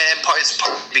 And it's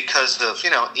because of,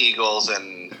 Eagles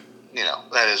and,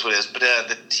 that is what it is. But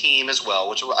the team as well,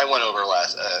 which I went over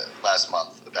last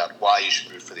month about why you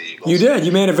should root for the Eagles. You did.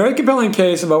 You made a very compelling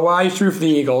case about why you should root for the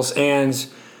Eagles. And,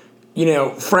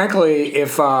 frankly,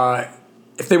 if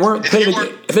they weren't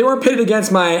pitted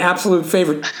against my absolute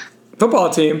favorite football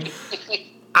team,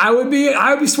 I would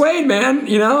be swayed, man.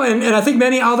 And I think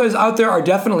many others out there are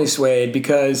definitely swayed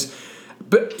because.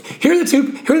 But here are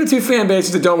the two fan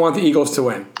bases that don't want the Eagles to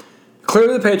win.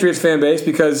 Clearly, the Patriots fan base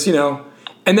because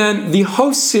and then the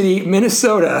host city,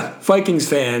 Minnesota Vikings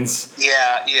fans.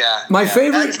 Yeah. My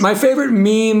favorite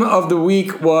meme of the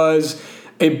week was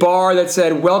a bar that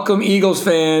said, "Welcome Eagles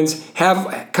fans.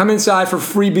 Come inside for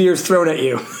free beers thrown at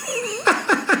you."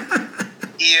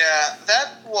 Yeah,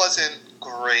 that wasn't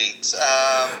great.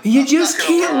 You just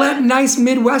can't let nice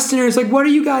Midwesterners, what are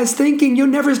you guys thinking? You'll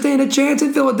never stand a chance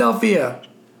in Philadelphia.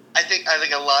 I think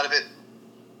a lot of it.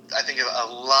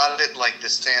 Like the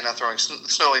Santa throwing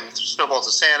snowballs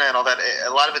to Santa and all that.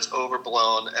 A lot of it's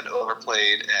overblown and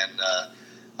overplayed. And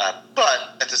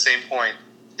but at the same point,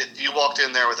 if you walked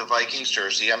in there with a Vikings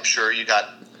jersey, I'm sure you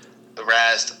got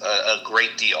razzed a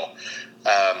great deal.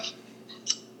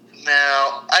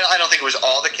 Now, I don't think it was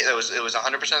all the case. It was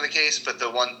 100% of the case, but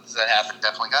the ones that happened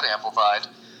definitely got amplified.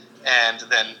 And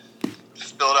then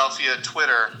Philadelphia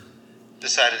Twitter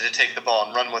decided to take the ball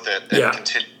and run with it and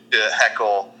continue to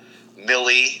heckle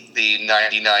Millie, the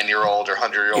 99-year-old or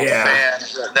 100-year-old fan.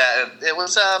 That it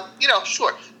was,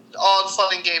 sure, all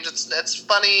fun and games. It's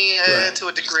funny to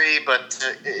a degree, but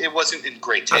it wasn't in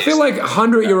great taste. I feel like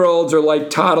 100-year-olds are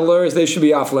like toddlers. They should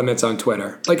be off limits on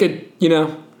Twitter.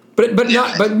 But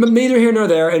neither here nor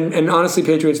there, and honestly,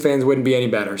 Patriots fans wouldn't be any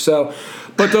better. So,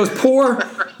 but those poor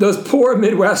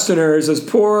Midwesterners, those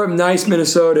poor nice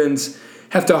Minnesotans,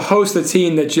 have to host a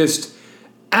team that just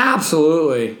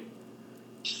absolutely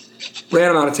ran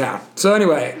them out of town. So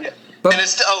anyway, and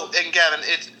Gavin,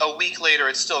 it's a week later.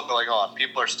 It's still going on.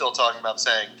 People are still talking about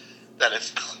saying that if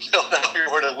Philadelphia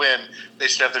were to win, they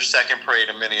should have their second parade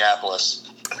in Minneapolis.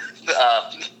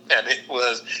 And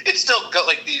it's still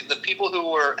like the people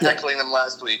who were heckling them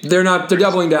last week. They're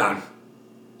doubling down.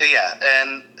 Yeah,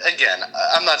 and again,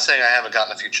 I'm not saying I haven't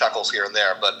gotten a few chuckles here and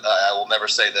there, but I will never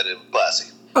say that it was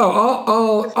classy.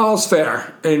 Oh, all's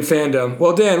fair in fandom.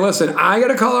 Well, Dan, listen, I got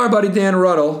to call our buddy Dan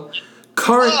Ruddle,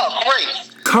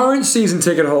 current season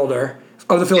ticket holder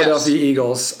of the Philadelphia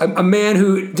Eagles, a man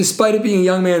who, despite it being a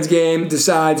young man's game,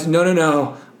 decides,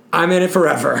 no, I'm in it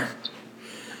forever.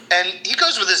 And he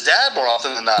goes with his dad more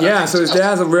often than not. Yeah, so his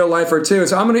dad's a real lifer too.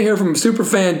 So I'm going to hear from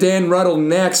superfan Dan Ruddle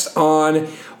next on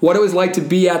what it was like to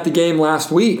be at the game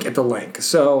last week at the Link.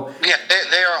 So yeah,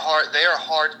 they are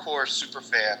hardcore super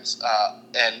fans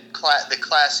and the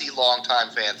classy longtime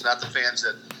fans, not the fans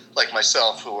that like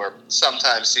myself who are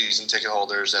sometimes season ticket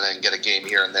holders and then get a game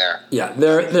here and there. Yeah,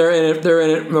 they're in it. They're in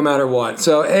it no matter what.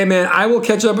 So hey, man, I will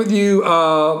catch up with you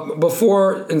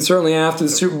before and certainly after the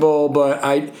Super Bowl. But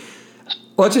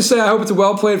let's just say I hope it's a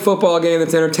well-played football game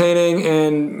that's entertaining,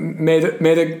 and may the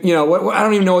I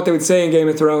don't even know what they would say in Game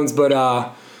of Thrones, but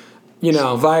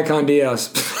vaya con Dios.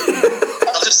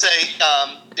 I'll just say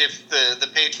if the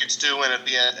Patriots do win at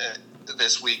the end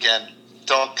this weekend,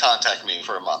 don't contact me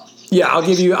for a month. Yeah, I'll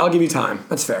give you time.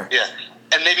 That's fair. Yeah,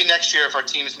 and maybe next year if our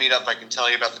teams meet up, I can tell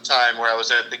you about the time where I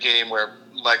was at the game where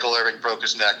Michael Irving broke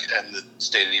his neck and the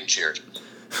stadium cheered.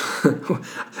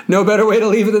 No better way to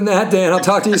leave it than that, Dan. I'll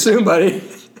talk to you soon, buddy.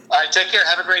 All right, take care.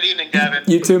 Have a great evening, Gavin.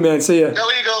 You too, man. See ya. Go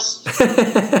Eagles.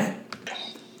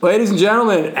 Ladies and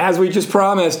gentlemen, as we just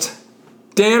promised,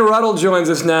 Dan Ruddle joins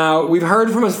us now. We've heard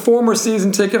from a former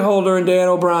season ticket holder in Dan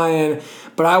O'Brien,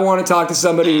 but I want to talk to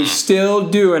somebody who's still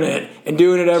doing it and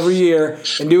doing it every year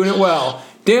and doing it well.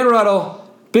 Dan Ruddle,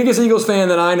 biggest Eagles fan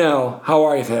that I know. How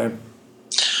are you, fan?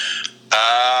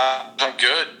 I'm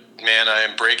good. Man, I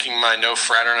am breaking my no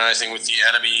fraternizing with the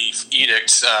enemy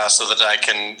edict so that I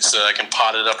can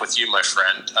pot it up with you, my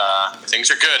friend.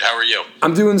 Things are good. How are you?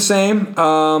 I'm doing the same.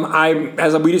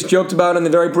 As we just joked about in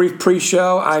the very brief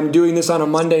pre-show, I'm doing this on a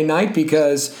Monday night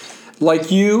because,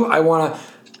 like you, I want to.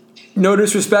 No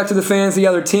disrespect to the fans of the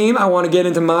other team. I want to get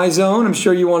into my zone. I'm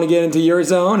sure you want to get into your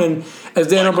zone. And as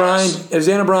Dan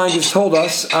O'Brien just told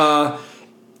us.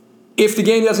 If the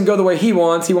game doesn't go the way he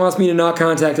wants me to not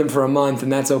contact him for a month,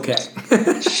 and that's okay.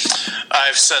 I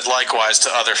I've said likewise to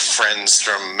other friends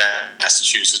from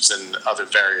Massachusetts and other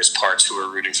various parts who are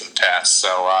rooting for the Pats. So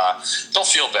don't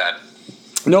feel bad.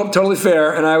 Nope, totally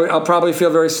fair, and I'll probably feel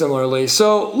very similarly.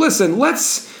 So listen,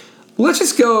 let's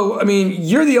just go. I mean,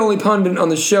 you're the only pundit on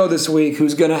the show this week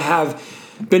who's going to have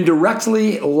been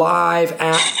directly live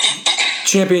at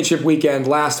Championship weekend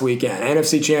last weekend,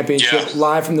 NFC Championship,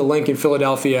 live from the Link in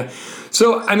Philadelphia.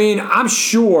 So, I mean, I'm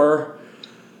sure,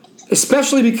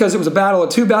 especially because it was a battle of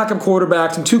two backup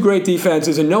quarterbacks and two great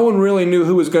defenses, and no one really knew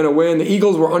who was going to win. The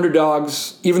Eagles were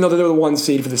underdogs, even though they were the 1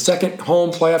 seed for the second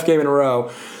home playoff game in a row.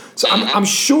 So I'm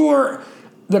sure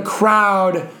the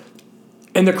crowd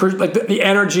and the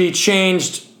energy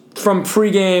changed from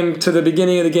pregame to the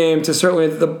beginning of the game to certainly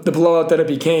the blowout that it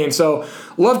became. So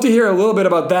love to hear a little bit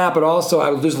about that, but also I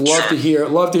would just love to hear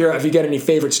if you get any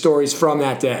favorite stories from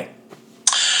that day.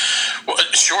 Well,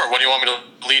 sure. What do you want me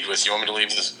to lead with? You want me to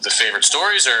lead the favorite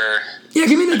stories, or give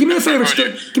me the favorite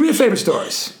give me the favorite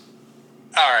stories.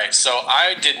 All right, so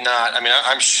I did not. I mean,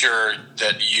 I'm sure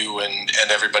that you and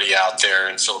everybody out there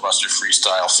in Filibuster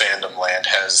Freestyle fandom land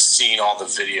has seen all the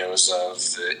videos of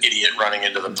the idiot running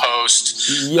into the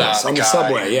post. Yes, on the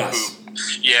subway. Yes.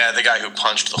 The guy who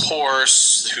punched the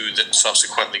horse, who then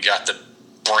subsequently got the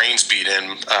brains beat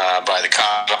in by the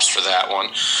cops for that one.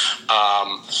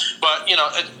 But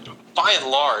by and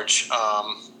large,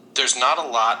 there's not a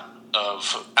lot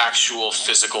of actual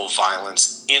physical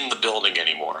violence in the building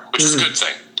anymore, which is a good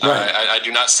thing. Right. I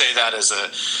do not say that as a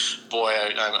boy.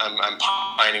 I'm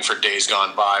pining for days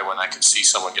gone by when I could see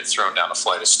someone get thrown down a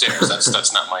flight of stairs.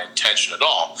 That's not my intention at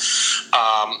all.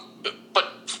 But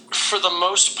for the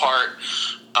most part,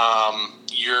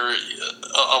 you're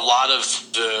a lot of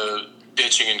the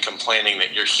bitching and complaining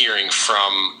that you're hearing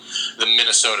from the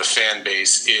Minnesota fan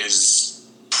base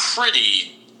is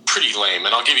pretty lame,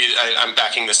 and I'll give you. I'm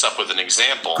backing this up with an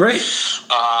example. Great.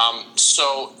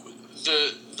 So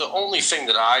the only thing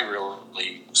that I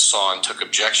really saw and took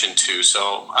objection to.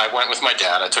 So I went with my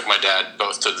dad. I took my dad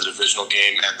both to the divisional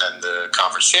game and then the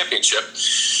conference championship,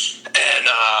 and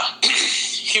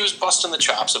he was busting the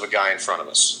chops of a guy in front of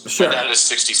us. Sure. My dad is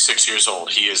 66 years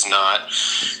old. He is not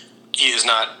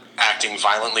acting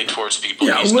violently towards people.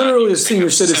 Yeah, He's literally a senior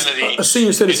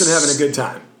citizen having a good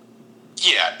time.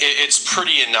 Yeah, it's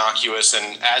pretty innocuous,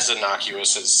 and as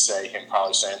innocuous as, say, him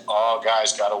probably saying, "Oh,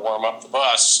 guys, got to warm up the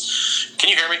bus." Can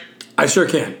you hear me? I sure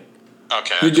can.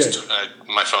 Okay.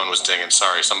 My phone was dinging.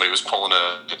 Sorry, somebody was pulling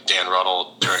a Dan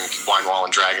Ruddle during Wine Wall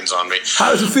and Dragons on me.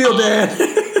 How does it feel, Dan?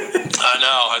 I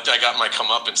know. I got my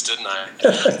comeuppance, didn't I?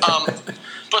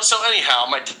 But so anyhow,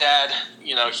 my dad,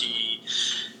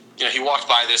 he walked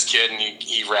by this kid and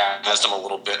he razzed him a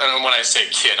little bit. And when I say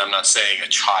kid, I'm not saying a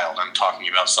child. I'm talking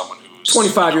about someone who's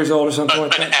 25 years old or something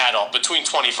like that. An adult, between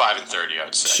 25 and 30, I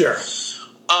would say. Sure.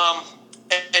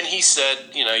 And he said,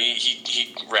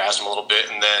 he razzed him a little bit.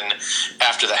 And then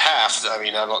after the half, I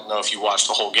mean, I don't know if you watched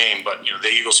the whole game, but, the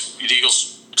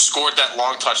Eagles scored that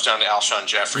long touchdown to Alshon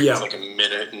Jeffrey with like a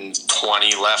minute and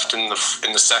 20 left in the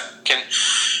second.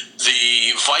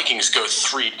 The Vikings go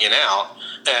 3 and out.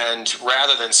 And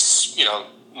rather than,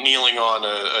 kneeling on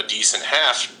a decent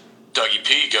half, Dougie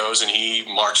P goes and he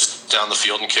marches down the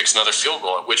field and kicks another field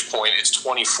goal, at which point it's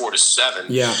 24-7.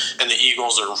 Yeah. And the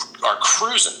Eagles are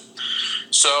cruising.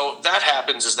 So that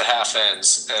happens as the half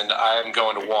ends, and I'm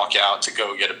going to walk out to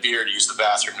go get a beer to use the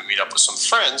bathroom to meet up with some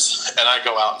friends, and I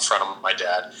go out in front of my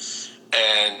dad,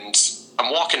 and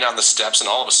I'm walking down the steps, and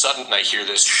all of a sudden I hear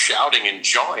this shouting and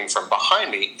jawing from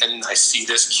behind me, and I see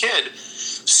this kid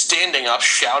standing up,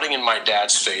 shouting in my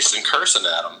dad's face and cursing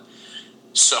at him.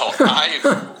 So I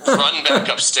run back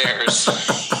upstairs,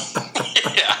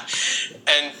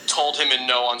 and told him in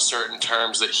no uncertain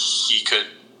terms that he could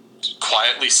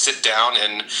quietly sit down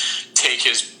and take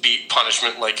his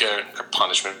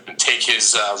take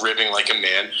his ribbing like a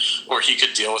man, or he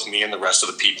could deal with me and the rest of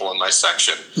the people in my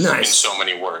section. Nice. In so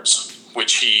many words,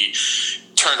 which he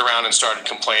turned around and started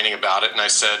complaining about it. And I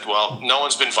said, well, no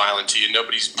one's been violent to you.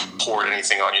 Nobody's poured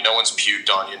anything on you. No one's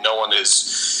puked on you. No one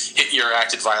has hit you or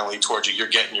acted violently towards you. You're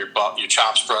getting your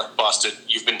chops busted.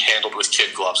 You've been handled with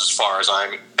kid gloves as far as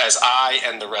I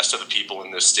and the rest of the people in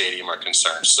this stadium are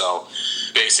concerned. So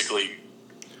basically,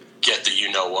 get the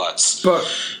you-know-whats.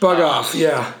 Bug off,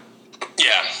 yeah.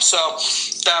 Yeah, so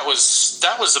that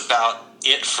was about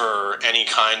it for any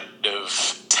kind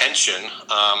of tension.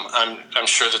 I'm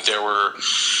sure that there were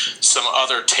some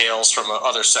other tales from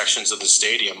other sections of the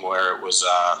stadium where it was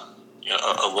a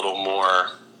little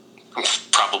more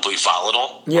probably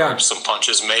volatile. Yeah. Where some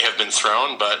punches may have been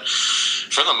thrown, but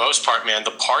for the most part, man,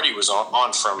 the party was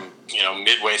on from,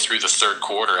 midway through the third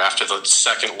quarter after the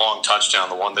second long touchdown,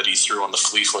 the one that he threw on the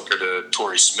flea flicker to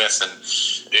Torrey Smith. And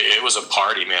it was a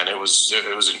party, man. It was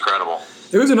incredible.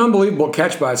 It was an unbelievable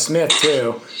catch by Smith,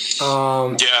 too.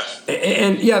 So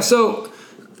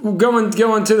going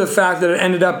to the fact that it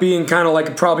ended up being kind of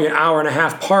like probably an hour and a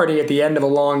half party at the end of a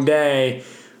long day.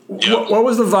 Yep. What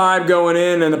was the vibe going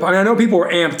in? And I know people were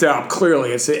amped up.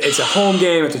 Clearly, it's a home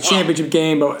game, it's a championship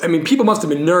game, but people must have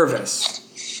been nervous.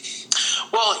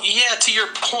 Well, yeah. To your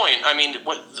point,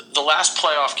 the last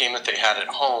playoff game that they had at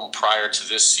home prior to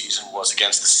this season was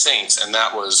against the Saints, and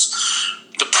that was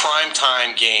the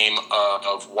primetime game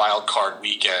of Wild Card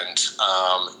Weekend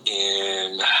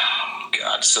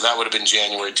so that would have been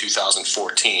January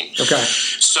 2014. Okay.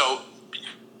 So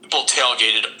people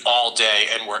tailgated all day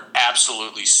and were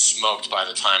absolutely smoked by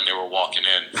the time they were walking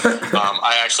in.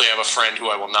 I actually have a friend who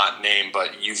I will not name,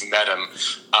 but you've met him.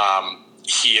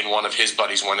 He and one of his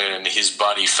buddies went in, and his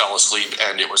buddy fell asleep,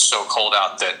 and it was so cold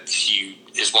out that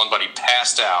his one buddy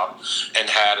passed out and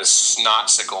had a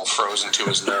snotsicle frozen to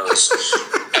his nose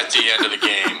at the end of the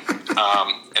game.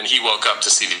 And he woke up to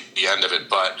see the end of it.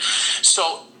 But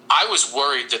so I was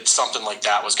worried that something like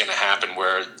that was going to happen,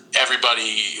 where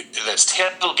everybody that's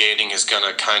tailgating is going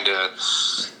to kind of,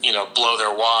 blow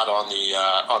their wad on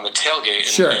the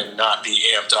tailgate and not be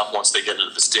amped up once they get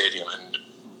into the stadium. And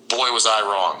boy, was I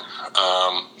wrong.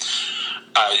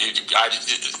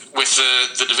 With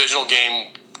the divisional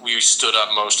game, we stood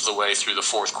up most of the way through the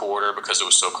fourth quarter because it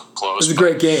was so close. It was a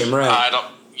great game, right?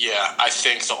 I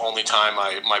think the only time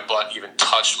my butt even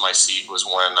touched my seat was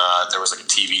when there was like a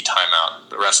TV timeout.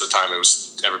 The rest of the time,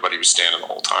 everybody was standing the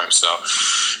whole time. So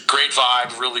great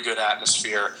vibe, really good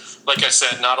atmosphere. Like I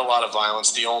said, not a lot of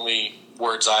violence. The only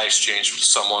words I exchanged with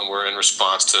someone were in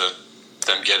response to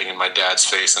them getting in my dad's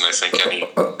face, and I think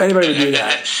anybody would do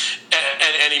that.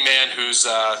 And any man who's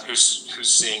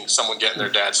seeing someone get in their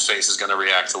dad's face is going to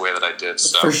react the way that I did.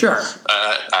 So for sure,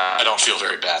 I don't feel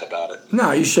very bad about it.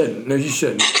 No, you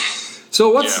shouldn't. So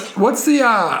what's the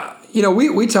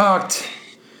we talked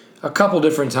a couple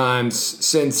different times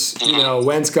since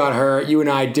Wentz got hurt. You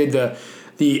and I did the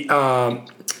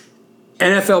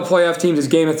NFL playoff teams as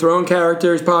Game of Thrones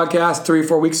characters podcast 3 or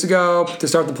 4 weeks ago to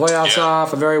start the playoffs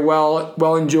off. A very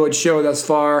well enjoyed show thus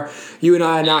far. You and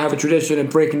I now have a tradition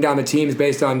of breaking down the teams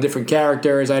based on different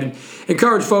characters. I'd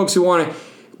encourage folks who want to.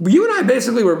 You and I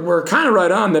basically were kind of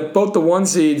right on that both the 1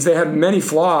 seeds, they had many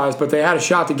flaws, but they had a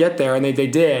shot to get there, and they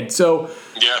did. So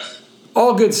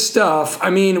all good stuff.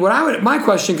 My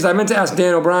question, because I meant to ask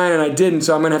Dan O'Brien and I didn't,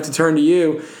 so I'm going to have to turn to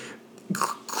you.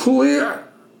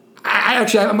 I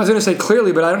was going to say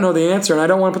clearly, but I don't know the answer, and I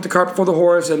don't want to put the cart before the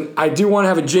horse, and I do want to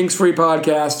have a jinx-free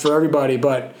podcast for everybody,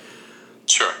 but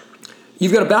sure.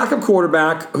 You've got a backup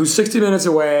quarterback who's 60 minutes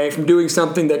away from doing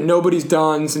something that nobody's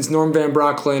done since Norm Van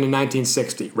Brocklin in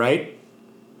 1960, right?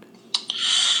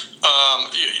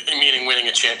 Meaning winning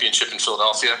a championship in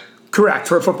Philadelphia? Correct,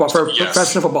 for a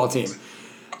professional football team.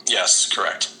 Yes,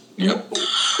 correct. Yep.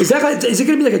 Is it going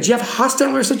to be like a Jeff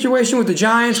Hostetler situation with the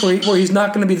Giants where he's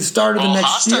not going to be the starter the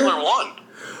next year? Hostetler won.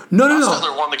 No.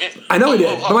 Hostetler won the game. I know he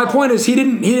did. But my point is he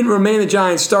didn't remain the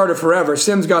Giants starter forever.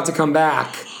 Sims got to come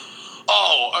back.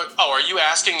 Are you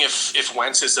asking if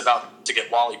Wentz is about to get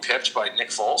Wally pipped by Nick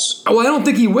Foles? Well, I don't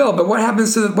think he will, but what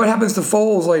happens to Foles what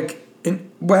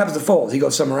happens to Foles? He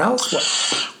goes somewhere else? What?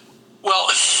 Well,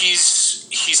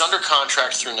 he's under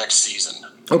contract through next season.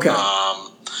 Okay.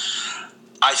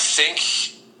 I think,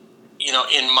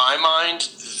 in my mind,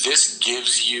 this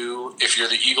gives you, if you're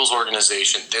the Eagles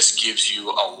organization, this gives you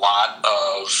not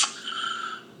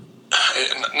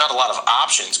a lot of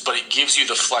options, but it gives you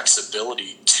the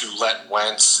flexibility to let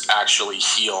Wentz actually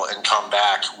heal and come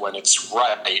back when it's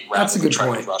right, rather than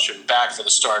trying to rush him back for the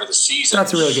start of the season.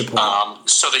 That's a really good point.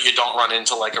 So that you don't run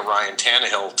into like a Ryan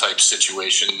Tannehill type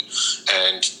situation,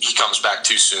 and he comes back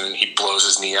too soon, he blows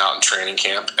his knee out in training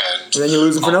camp, and then you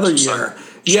lose him for another year.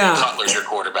 Jay Cutler's your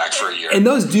quarterback for a year. And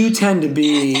those do tend to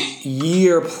be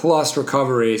year-plus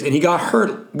recoveries, and he got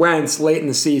hurt Wentz late in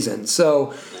the season.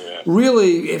 So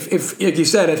really, if like you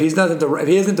said, if he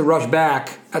isn't to rush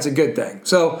back, that's a good thing.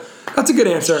 So that's a good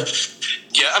answer.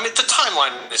 Yeah, the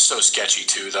timeline is so sketchy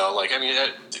too, though.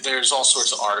 There's all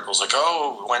sorts of articles like,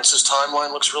 Wentz's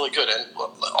timeline looks really good, and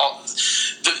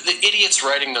the idiots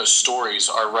writing those stories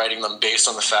are writing them based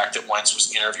on the fact that Wentz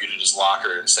was interviewed at his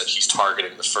locker and said he's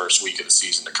targeting the first week of the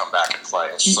season to come back and play.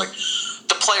 It's just like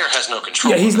the player has no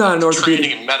control. Yeah, he's not an orthopedic.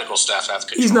 Training and medical staff have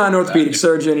control. He's not an orthopedic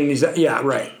surgeon, and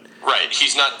right. Right.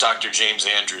 He's not Dr. James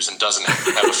Andrews and doesn't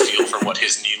have a feel for what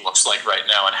his knee looks like right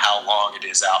now and how long it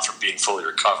is out from being fully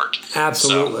recovered.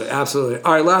 Absolutely.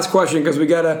 All right, last question because we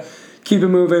got to keep it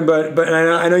moving. But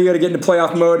I know you got to get into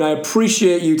playoff mode, and I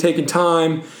appreciate you taking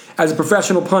time as a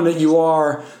professional pundit you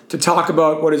are to talk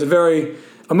about what is a very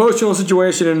emotional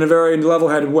situation in a very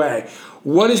level-headed way.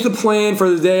 What is the plan for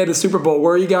the day of the Super Bowl?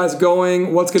 Where are you guys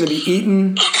going? What's going to be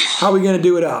eaten? How are we going to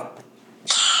do it up?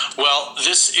 Well,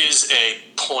 this is a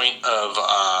point of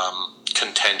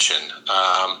contention.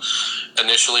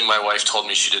 Initially, my wife told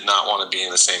me she did not want to be in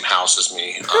the same house as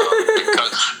me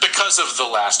because of the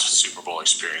last Super Bowl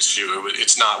experience.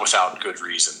 It's not without good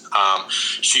reason.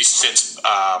 She's since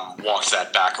walked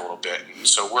that back a little bit. And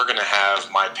so we're going to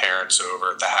have my parents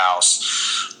over at the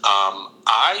house.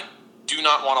 I do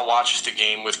not want to watch the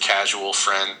game with casual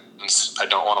friends. I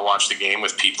don't want to watch the game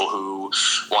with people who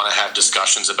want to have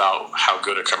discussions about how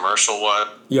good a commercial was.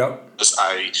 Yep.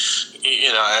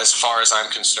 As far as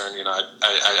I'm concerned,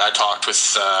 I talked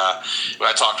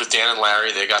with Dan and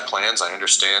Larry. They got plans. I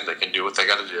understand they can do what they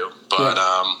got to do, but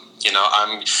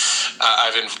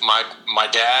my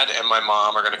dad and my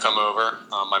mom are going to come over.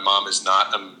 My mom is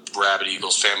not a rabid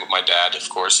Eagles fan, but my dad, of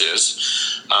course,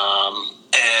 is,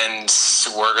 and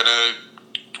we're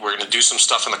gonna do some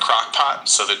stuff in the crock pot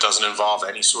so that doesn't involve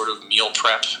any sort of meal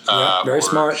prep very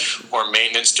smart or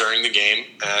maintenance during the game.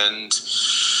 And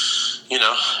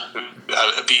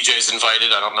BJ's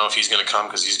invited. I don't know if he's going to come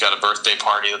because he's got a birthday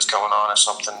party that's going on or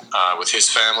something with his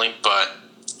family. But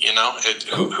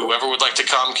whoever would like to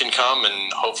come can come,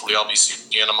 and hopefully I'll be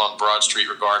seeing them on Broad Street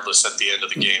regardly at the end of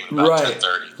the game at about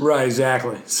 10:30. Right,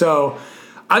 exactly. So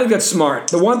I think that's smart.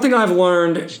 The one thing I've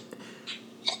learned,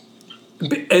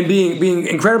 and being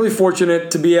incredibly fortunate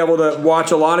to be able to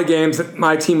watch a lot of games that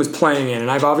my team was playing in,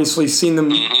 and I've obviously seen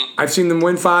them. I've seen them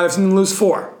win 5. I've seen them lose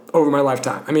 4 over my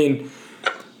lifetime. I mean,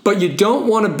 but you don't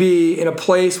want to be in a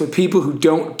place with people who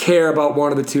don't care about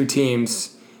one of the two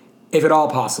teams, if at all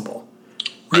possible.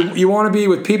 You want to be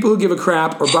with people who give a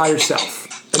crap or by yourself,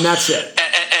 and that's it.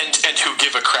 And who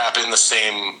give a crap in the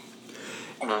same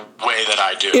way that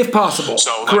I do, if possible.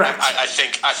 So correct. I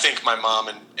think my mom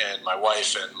and my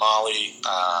wife and Molly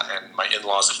and my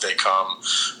in-laws, if they come,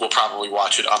 will probably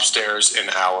watch it upstairs in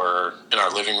our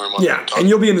living room. And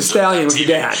you'll be in the Stallion with your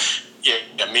dad.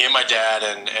 Yeah, me and my dad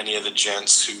and any of the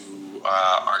gents who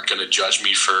aren't going to judge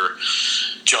me for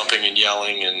jumping and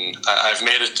yelling. And I've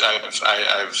made it.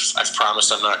 I've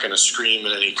promised I'm not going to scream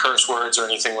in any curse words or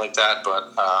anything like that.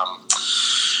 But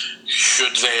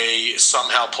should they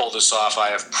somehow pull this off, I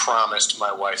have promised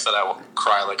my wife that I will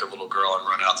cry like a little girl and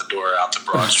run out the door out to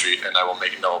Broad Street, and I will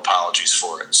make no apologies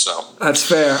for it. So that's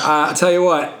fair. I'll tell you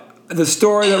what, the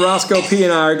story that Roscoe P.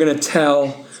 and I are going to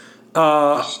tell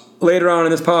later on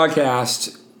in this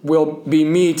podcast will be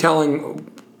me telling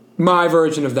my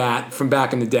version of that from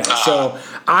back in the day. So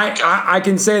I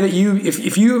can say that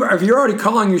if you're already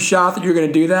calling your shot that you're going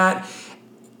to do that,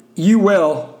 you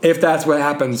will, if that's what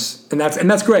happens, and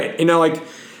that's great.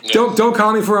 Don't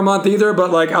call me for a month either,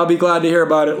 but I'll be glad to hear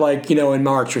about it, in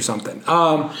March or something.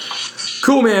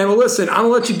 Cool, man. Well, listen, I'm gonna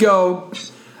let you go.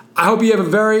 I hope you have a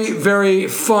very, very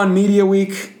fun media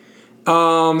week.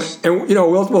 And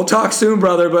we'll talk soon,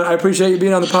 brother. But I appreciate you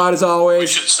being on the pod as always. We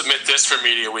should submit this for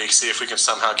media week. See if we can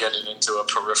somehow get it into a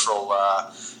peripheral.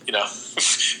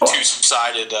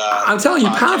 Two-sided I'm telling you,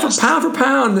 podcast. pound for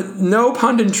pound, no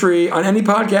punditry on any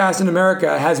podcast in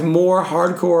America has more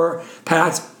hardcore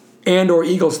Pats and or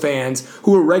Eagles fans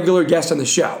who are regular guests on the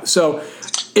show. So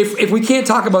if we can't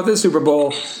talk about this Super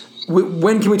Bowl,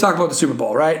 when can we talk about the Super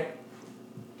Bowl, right?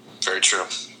 Very true.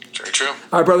 Very true.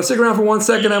 All right, brother, stick around for 1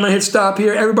 second. I'm going to hit stop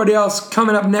here. Everybody else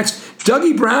coming up next.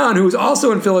 Dougie Brown, who is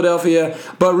also in Philadelphia,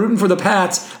 but rooting for the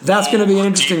Pats. That's going to be an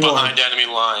interesting deep one. behind enemy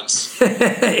lines.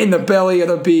 In the belly of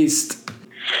the beast.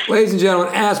 Ladies and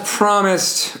gentlemen, as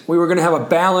promised, we were going to have a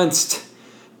balanced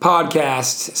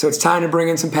podcast, so it's time to bring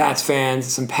in some Pats fans,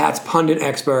 some Pats pundit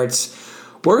experts.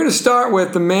 We're going to start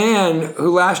with the man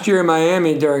who last year in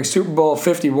Miami during Super Bowl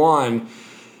 51,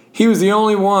 he was the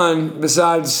only one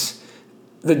besides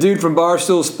the dude from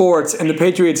Barstool Sports and the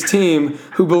Patriots team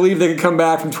who believed they could come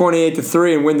back from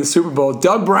 28-3 and win the Super Bowl.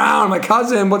 Doug Brown, my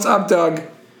cousin. What's up, Doug?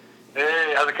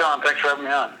 Hey, how's it going? Thanks for having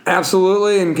me on.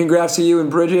 Absolutely, and congrats to you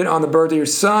and Bridget on the birth of your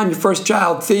son, your first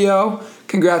child, Theo.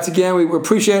 Congrats again. We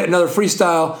appreciate another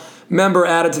freestyle member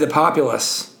added to the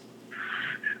populace.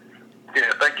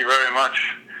 Yeah, thank you very much.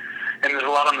 And there's a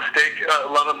lot on the stake, a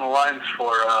lot on the lines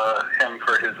for him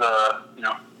for his,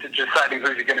 deciding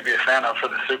who he's going to be a fan of for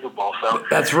the Super Bowl. So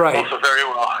that's right. Also very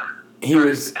well.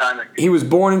 He was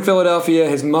born in Philadelphia.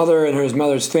 His mother and his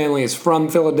mother's family is from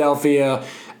Philadelphia.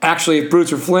 Actually, if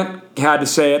Bruce or Flint had to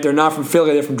say it. They're not from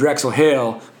Philly. They're from Drexel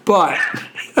Hill. But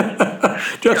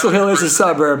Drexel Hill is a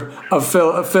suburb of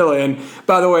Philly. And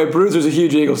by the way, Bruiser's a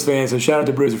huge Eagles fan, so shout out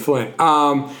to Bruiser Flint.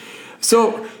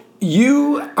 So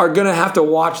you are going to have to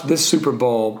watch this Super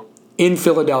Bowl in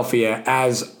Philadelphia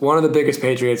as one of the biggest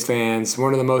Patriots fans,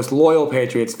 one of the most loyal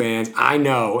Patriots fans I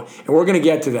know, and we're going to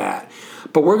get to that.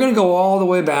 But we're going to go all the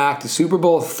way back to Super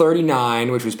Bowl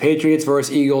 39, which was Patriots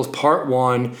versus Eagles, Part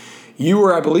 1. You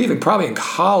were, I believe, probably in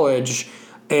college,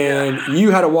 and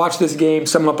you had to watch this game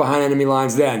somewhat behind enemy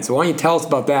lines then. So why don't you tell us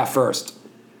about that first?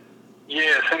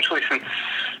 Yeah, essentially since,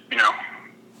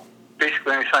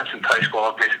 basically any time since high school,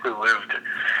 I've basically lived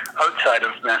outside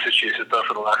of Massachusetts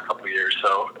for the last couple of years.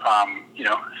 So,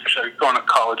 especially going to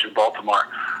college in Baltimore,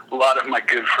 a lot of my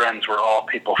good friends were all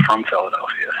people from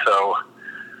Philadelphia. So,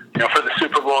 for the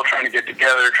Super Bowl, trying to get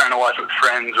together, trying to watch with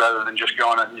friends rather than just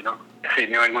going to, see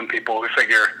New England people, we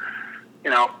figure,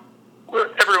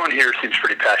 everyone here seems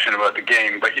pretty passionate about the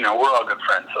game, but, we're all good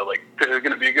friends. So, this is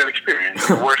going to be a good experience.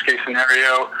 The worst case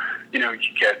scenario,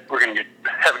 we're going to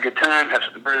have a good time, have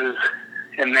some brews,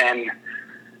 and then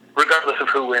regardless of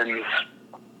who wins,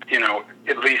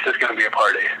 at least it's going to be a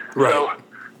party. Right. So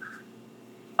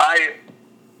I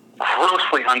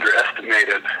grossly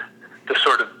underestimated the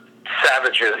sort of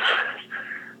savages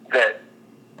that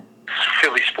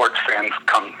Philly sports fans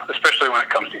come, especially when it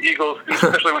comes to Eagles, and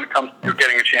especially when it comes to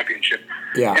getting a championship.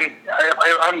 Yeah. And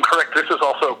I'm correct, this is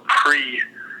also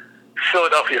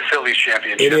Philadelphia Phillies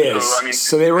championship. It is.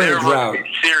 So they were in a drought. A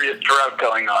serious drought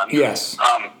going on. Yes.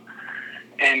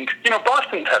 And,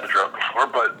 Boston's had a drought before,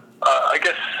 but I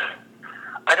guess,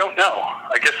 I don't know.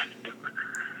 I guess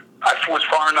I was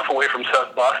far enough away from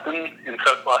South Boston, and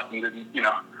South Boston didn't,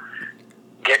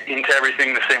 get into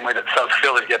everything the same way that South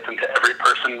Philly gets into every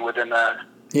person within a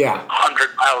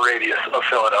 100-mile radius of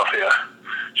Philadelphia.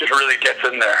 Just really gets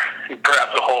in there and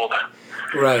grabs a hold.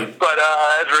 Right. But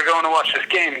as we're going to watch this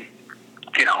game,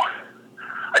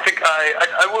 I think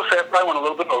I will say I probably went a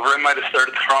little bit over. I might have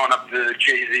started throwing up the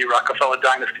Jay-Z Rockefeller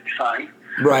Dynasty sign.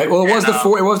 Right. Well, it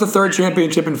was the third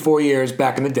championship in 4 years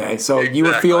back in the day. So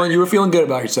exactly. you were feeling good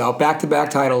about yourself.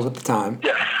 Back-to-back titles at the time.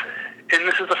 Yes. And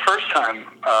this is the first time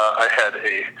I had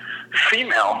a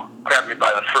female grab me by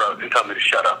the throat and tell me to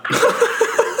shut up.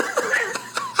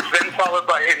 Then followed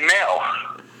by a male.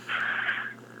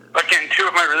 Again, two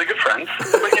of my really good friends.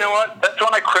 But you know what? That's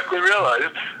when I quickly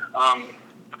realized,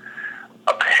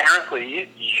 apparently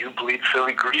you bleed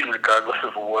Philly green regardless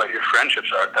of what your friendships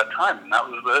are at that time. And that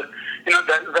was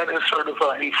that has sort of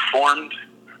informed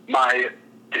my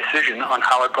decision on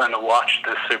how I plan to watch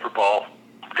this Super Bowl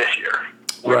this year.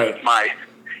 Right. With my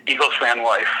Eagles fan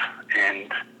wife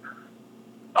and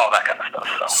all that kind of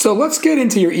stuff. So let's get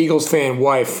into your Eagles fan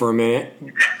wife for a minute.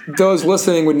 Those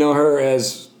listening would know her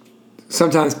as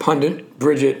sometimes pundit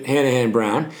Bridget Hanahan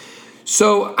Brown.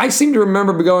 So I seem to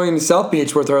remember going to South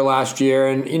Beach with her last year,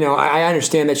 and I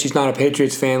understand that she's not a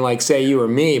Patriots fan like, say, you or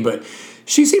me, but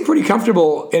she seemed pretty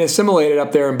comfortable and assimilated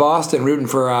up there in Boston, rooting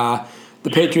for the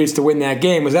Patriots to win that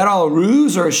game. Was that all a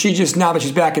ruse, or is she just, now that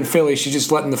she's back in Philly, she's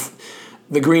just letting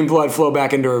the green blood flow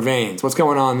back into her veins? What's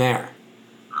going on there?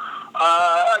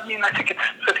 I think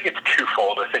it's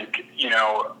twofold. I think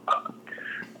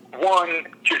one,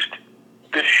 just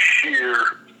the sheer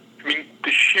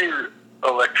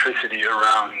electricity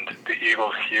around the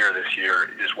Eagles here this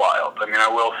year is wild. I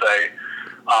will say,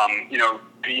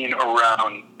 being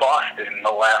around Boston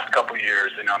the last couple of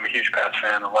years, I'm a huge Pats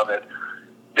fan. I love it.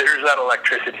 There's that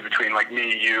electricity between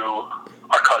me, you,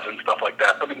 our cousins, stuff like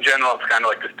that. But in general, it's kind of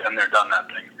like this been there, done that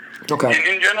thing. Okay. And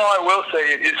in general, I will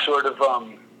say it is sort of,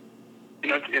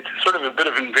 it's sort of a bit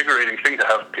of an invigorating thing to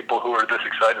have people who are this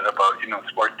excited about,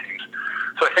 sport teams.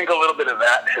 So I think a little bit of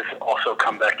that has also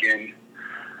come back in,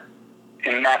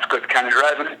 and that's good kind of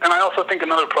driving it. And I also think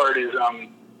another part is,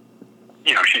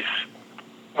 she's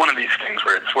one of these things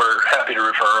where we're happy to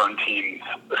root for our own teams,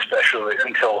 especially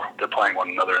until they're playing one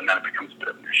another, and then it becomes a bit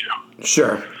of an issue.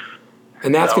 Sure.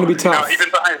 And that's going to be tough.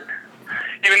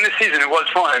 Even this season, it was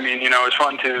fun. It was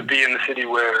fun to be in the city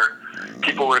where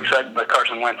people were excited by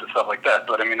Carson Wentz and stuff like that.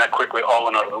 But, that quickly all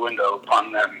went out of the window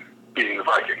upon them beating the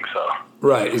Vikings. So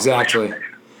right, exactly.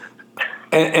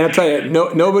 And I'll tell you,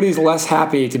 nobody's less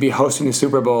happy to be hosting the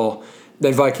Super Bowl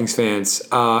than Vikings fans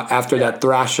after that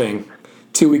thrashing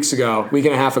 2 weeks ago, week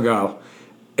and a half ago,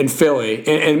 in Philly.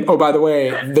 And oh, by the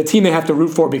way, the team they have to root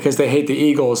for because they hate the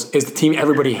Eagles is the team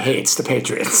everybody hates, the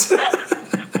Patriots.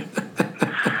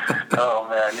 Oh,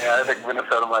 man. line. Yeah, I think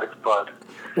Minnesota might explode.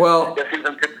 Well, I've seen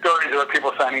some good stories about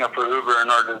people signing up for Uber in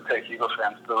order to take Eagles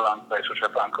fans to the wrong place, which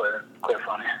I found quite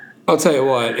funny. I'll tell you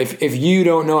what, if you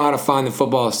don't know how to find the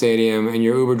football stadium and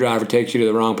your Uber driver takes you to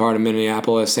the wrong part of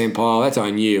Minneapolis, St. Paul, that's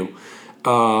on you.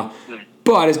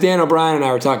 But as Dan O'Brien and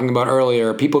I were talking about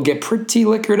earlier, people get pretty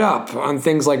liquored up on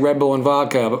things like Red Bull and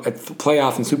vodka at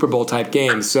playoff and Super Bowl type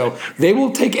games. So they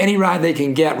will take any ride they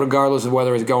can get regardless of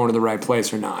whether it's going to the right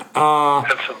place or not.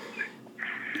 Absolutely.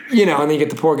 You know, and then you get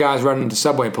the poor guys running into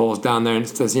subway poles down there, and it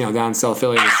says, down in South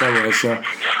Philly in the subway. So,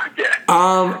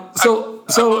 Yeah. so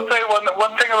I will say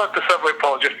one thing about the subway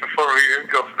poll just before we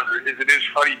go further is it is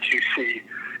funny to see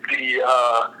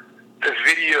the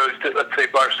videos that, let's say,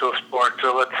 Barstool Sports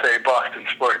or let's say Boston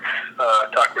Sports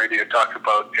Talk Radio talk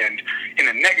about, and in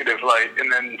a negative light,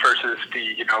 and then versus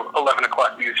the 11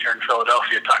 o'clock news here in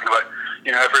Philadelphia talking about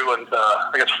everyone's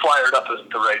I guess flyered up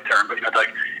isn't the right term, but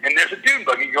like, and there's a dune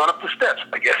buggy going up the steps.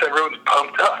 I guess everyone's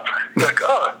pumped up.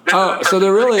 Like, so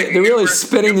they're really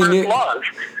spinning the news.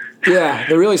 Yeah,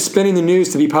 they're really spinning the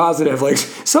news to be positive. Like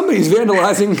somebody's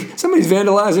vandalizing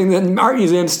the art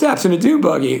museum steps in a dune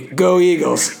buggy. Go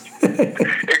Eagles!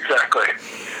 Exactly.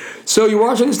 So you're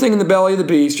watching this thing in the belly of the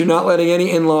beast. You're not letting any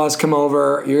in-laws come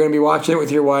over. You're going to be watching it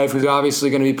with your wife, who's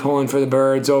obviously going to be pulling for the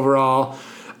birds overall.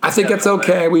 I think that's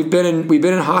okay. We've been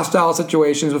in hostile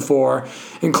situations before,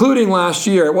 including last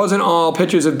year. It wasn't all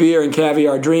pitchers of beer and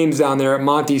caviar dreams down there at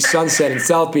Monty's Sunset in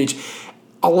South Beach.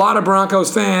 A lot of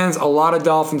Broncos fans, a lot of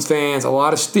Dolphins fans, a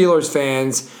lot of Steelers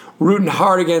fans rooting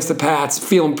hard against the Pats,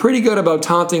 feeling pretty good about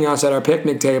taunting us at our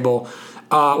picnic table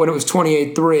when it was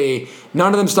 28-3.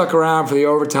 None of them stuck around for the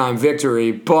overtime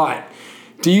victory. But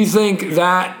do you think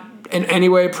that in any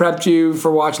way prepped you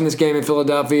for watching this game in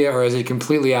Philadelphia, or is it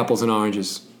completely apples and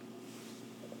oranges?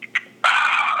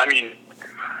 I mean,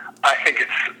 I think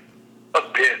it's a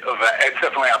bit of it's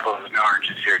definitely apples and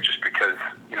oranges here, just because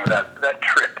that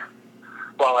trip.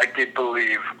 While I did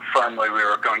believe firmly we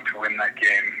were going to win that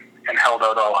game and held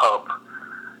out all hope,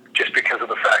 just because of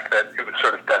the fact that it was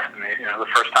sort of destiny. The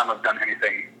first time I've done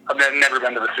anything, I've never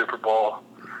been to the Super Bowl.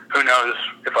 Who knows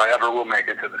if I ever will make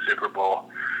it to the Super Bowl?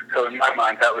 So in my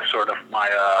mind, that was sort of my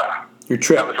your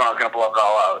trip. That was when I was going to blow it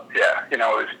all out. Yeah, it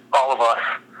was all of us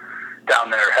down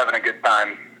there having a good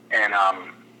time, and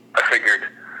I figured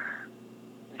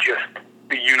just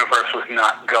the universe was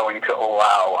not going to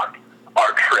allow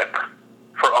our trip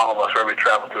for all of us, where we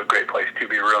traveled to a great place, to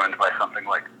be ruined by something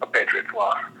like a Patriots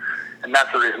loss. And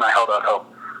that's the reason I held out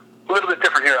hope. A little bit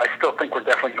different here. I still think we're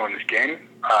definitely going to win this game,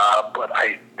 but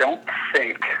I don't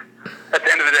think, at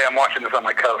the end of the day, I'm watching this on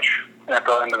my couch, and at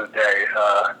the end of the day,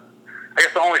 I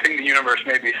guess the only thing the universe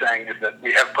may be saying is that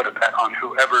we have put a bet on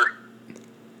whoever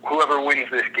wins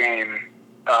this game,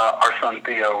 our son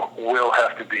Theo will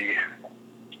have to be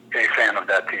a fan of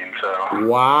that team. So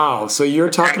wow, so you're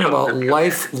talking about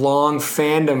lifelong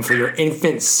fandom for your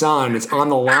infant son. It's on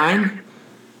the line.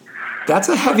 That's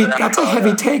a heavy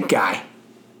take, guy.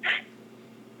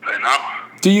 I know.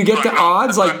 Do you get the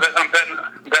odds? Like I'm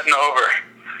betting over.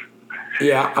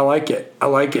 Yeah, I like it. I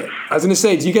was going to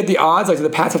say, do you get the odds? Like, do the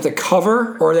Pats have to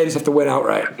cover, or they just have to win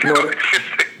outright? It's just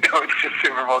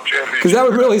Super Bowl championship. Because that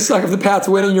would really suck if the Pats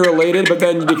win and you're elated, but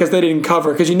then because they didn't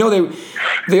cover. Because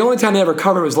the only time they ever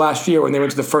covered was last year when they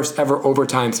went to the first ever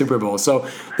overtime Super Bowl. So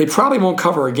they probably won't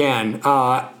cover again.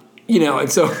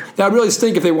 And so that would really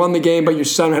stink if they won the game, but your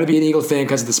son had to be an Eagles fan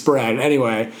because of the spread.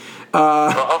 Anyway.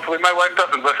 Well, hopefully my wife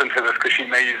doesn't listen to this because she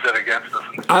may use that against us.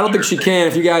 I don't think she can.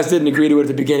 If you guys didn't agree to it at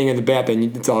the beginning of the bet, then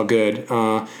it's all good.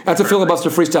 That's a Filibuster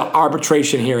Freestyle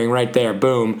arbitration hearing right there.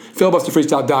 Boom.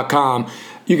 Filibusterfreestyle.com.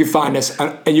 You can find us,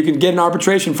 and you can get an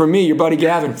arbitration from me, your buddy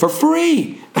Gavin, for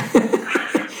free.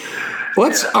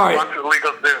 Let's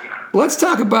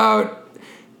talk about,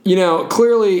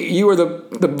 clearly you were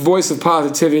the voice of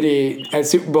positivity at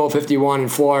Super Bowl 51 in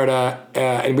Florida.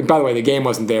 And by the way, the game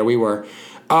wasn't there. We were.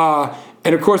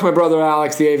 And of course, my brother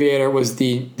Alex, the aviator, was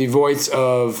the voice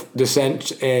of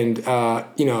dissent, and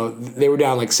they were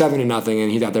down like 7-0,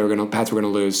 and he thought Pats were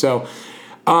gonna lose. So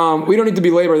we don't need to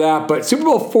belabor that. But Super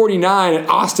Bowl 49 at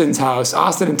Austin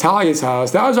and Talia's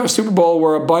house, that was our Super Bowl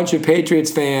where a bunch of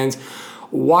Patriots fans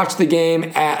watched the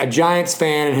game at a Giants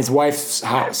fan and his wife's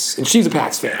house, and she's a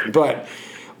Pats fan. But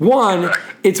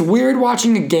it's weird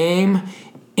watching a game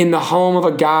in the home of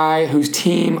a guy whose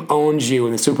team owns you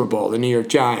in the Super Bowl, the New York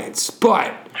Giants.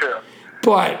 But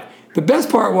the best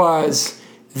part was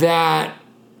that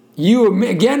you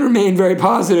again remained very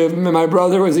positive, and my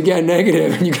brother was again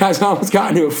negative, and you guys almost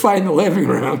got into a fight in the living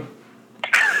room,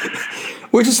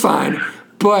 which is fine.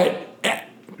 But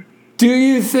do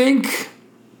you think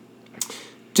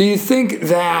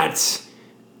that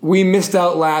we missed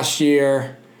out last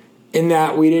year in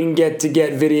that we didn't get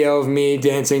video of me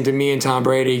dancing to me and Tom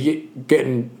Brady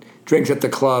getting drinks at the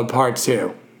club, part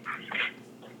 2.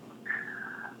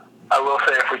 I will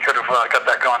say if we could have got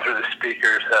that going through the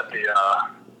speakers at the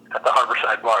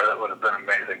Harborside bar, that would have been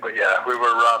amazing. But yeah, we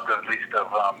were robbed at least of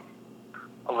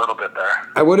a little bit there.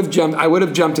 I would have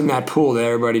jumped in that pool that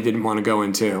everybody didn't want to go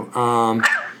into.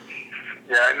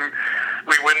 Yeah, and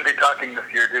we wouldn't be talking this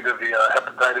year due to the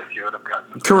hepatitis you would have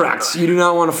gotten. Correct. You do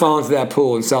not want to fall into that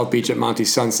pool in South Beach at Monty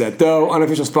Sunset. Though,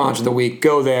 unofficial sponsor of the week,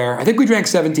 go there. I think we drank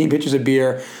 17 pitchers of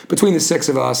beer between the 6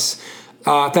 of us.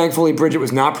 Thankfully, Bridget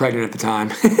was not pregnant at the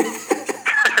time.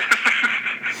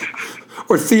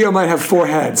 Or Theo might have 4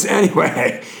 heads.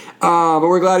 Anyway, but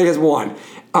we're glad he has 1.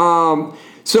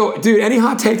 So, dude, any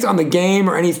hot takes on the game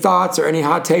or any thoughts or any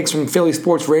hot takes from Philly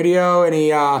Sports Radio?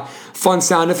 Any fun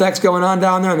sound effects going on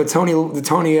down there on the Tony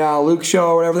Luke show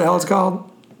or whatever the hell it's called?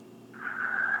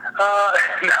 No,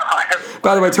 I have.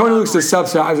 By the way, Tony Luke's the sub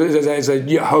shop. It's a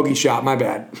hoagie shop. My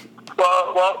bad.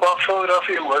 Well,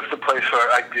 Philadelphia was the place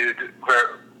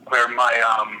where my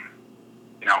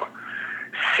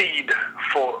seed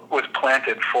was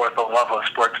planted for the love of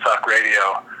sports talk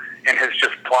radio, and has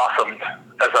just blossomed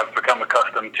as I've become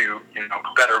accustomed to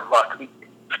better Boston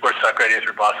sports talk radio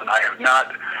through Boston. I have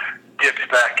not dipped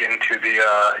back into the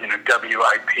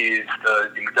WIPs, the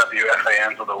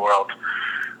WFANs of the world.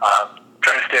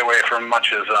 Trying to stay away from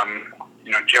much as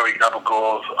Joey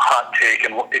Gabagool's hot take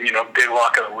and big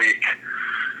lock of the week,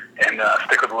 and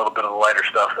stick with a little bit of the lighter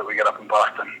stuff that we get up in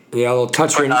Boston. Yeah, a little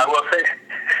toucher. I will say,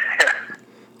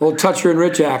 a little Toucher and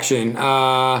Rich action.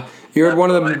 You're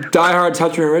one of the diehard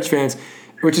Toucher and Rich fans,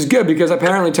 which is good because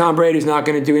apparently Tom Brady's not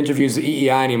going to do interviews at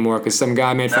EEI anymore because some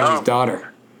guy made fun of his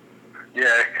daughter. Yeah,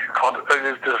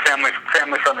 it's a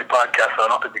family-friendly podcast, so I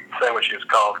don't think we can say what she was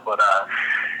called. But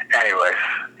anyways,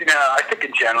 I think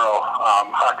in general,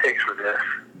 hot takes for this.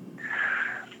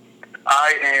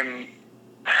 I am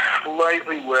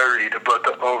slightly worried about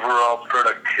the overall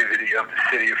productivity of the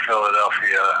city of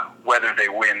Philadelphia, whether they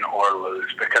win or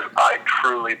lose, because I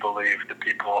truly believe the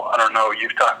people, I don't know,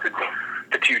 you've talked to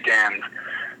the 2 Dans,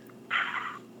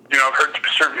 I've heard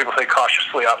certain people say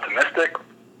cautiously optimistic,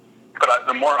 but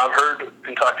the more I've heard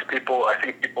and talked to people, I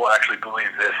think people actually believe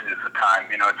this is the time.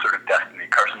 It's sort of destiny.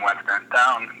 Carson Wentz went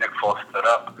down, Nick Foles stood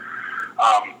up.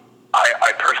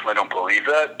 I personally don't believe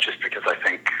that, just because I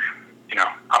think,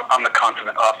 I'm the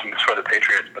consummate optimist for the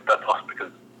Patriots, but that's also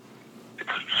because it's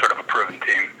sort of a proven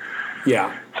team.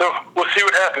 Yeah. So we'll see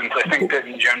what happens. I think that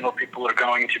in general, people are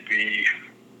going to be,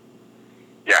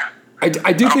 I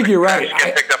do think you're right.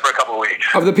 Get picked up for a couple of weeks.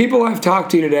 Of the people I've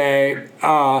talked to today,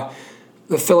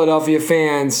 the Philadelphia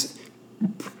fans,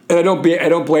 and I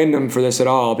don't blame them for this at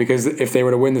all, because if they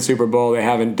were to win the Super Bowl, they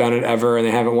haven't done it ever, and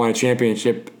they haven't won a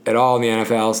championship at all in the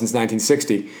NFL since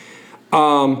 1960.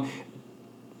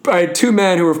 I had 2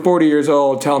 men who were 40 years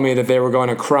old tell me that they were going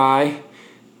to cry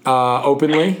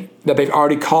openly, that they've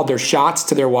already called their shots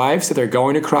to their wives, that they're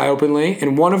going to cry openly.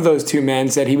 And one of those 2 men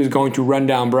said he was going to run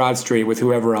down Broad Street with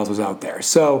whoever else was out there.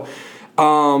 So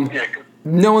no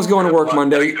one's going to work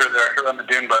Monday.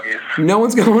 No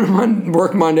one's going to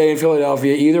work Monday in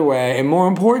Philadelphia either way. And more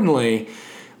importantly,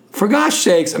 for gosh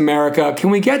sakes, America, can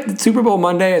we get the Super Bowl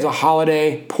Monday as a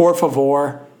holiday? Por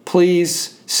favor.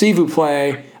 Please. S'il vous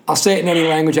plaît. I'll say it in any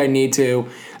language I need to.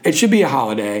 It should be a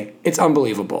holiday. It's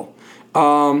unbelievable.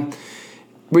 But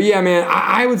yeah, man,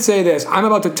 I would say this. I'm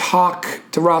about to talk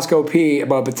to Roscoe P.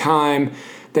 about the time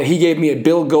that he gave me a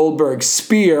Bill Goldberg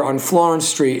spear on Florence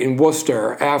Street in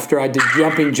Worcester after I did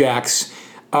jumping jacks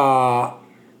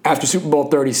after Super Bowl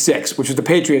 36, which was the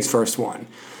Patriots' first one.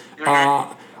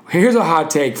 Here's a hot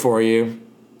take for you.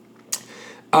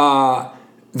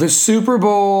 The Super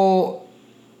Bowl...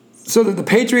 So the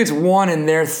Patriots won in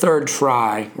their 3rd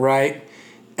try, right?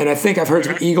 And I think I've heard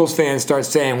some Eagles fans start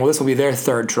saying, well, this will be their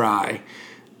 3rd try.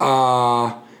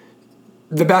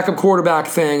 The backup quarterback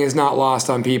thing is not lost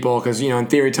on people because, in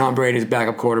theory, Tom Brady's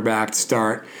backup quarterback to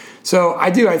start. So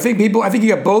I think you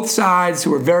got both sides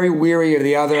who are very weary of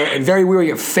the other and very weary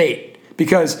of fate,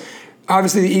 because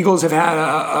obviously the Eagles have had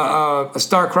a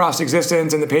star-crossed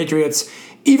existence, and the Patriots,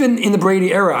 even in the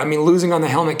Brady era, losing on the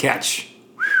helmet catch.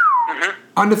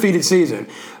 Undefeated season.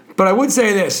 But I would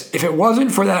say this, if it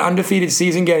wasn't for that undefeated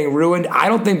season getting ruined, I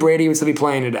don't think Brady would still be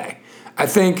playing today. I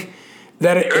think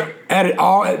that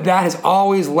that has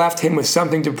always left him with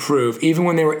something to prove. Even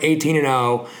when they were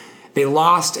 18-0, they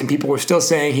lost, and people were still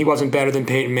saying he wasn't better than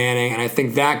Peyton Manning, and I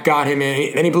think that got him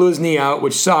in. Then he blew his knee out,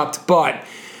 which sucked, but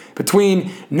between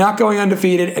not going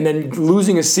undefeated and then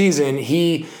losing a season,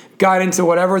 he got into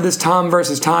whatever this Tom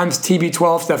versus Times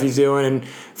TB12 stuff he's doing, and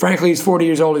frankly, he's 40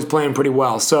 years old. He's playing pretty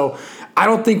well. So I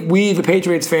don't think we, the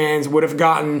Patriots fans, would have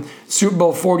gotten Super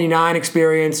Bowl 49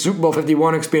 experience, Super Bowl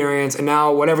 51 experience, and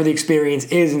now whatever the experience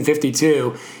is in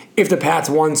 52 if the Pats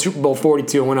won Super Bowl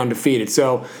 42 and went undefeated.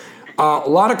 So a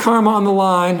lot of karma on the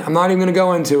line. I'm not even going to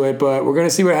go into it, but we're going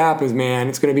to see what happens, man.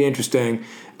 It's going to be interesting.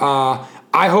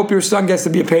 I hope your son gets to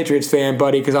be a Patriots fan,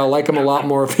 buddy, because I'll like him a lot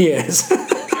more if he is.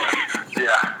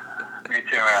 Yeah, me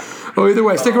too, man. Well, either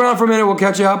way, stick around for a minute. We'll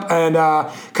catch up. And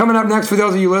coming up next, for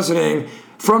those of you listening,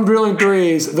 from Drilling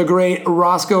Threes, the great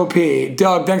Roscoe P.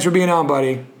 Doug, thanks for being on,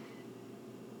 buddy.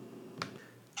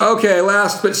 Okay,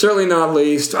 last but certainly not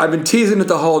least, I've been teasing it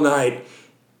the whole night.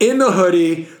 In the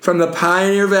hoodie from the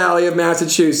Pioneer Valley of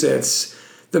Massachusetts,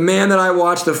 the man that I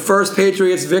watched the first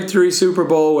Patriots victory Super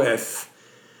Bowl with.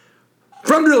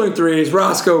 From Drilling Threes,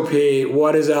 Roscoe P.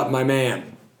 What is up, my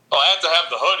man? Well, I have to have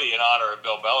the hoodie in honor of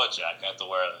Bill Belichick. I have to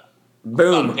wear the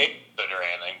Boom. not a cape or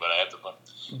anything, but I have to put.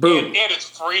 Boom. And it's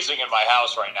freezing in my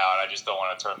house right now, and I just don't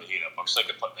want to turn the heat up. I'm sick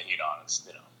of putting the heat on. It's,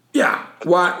 Yeah.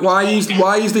 Why use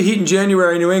the heat in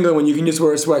January in New England when you can just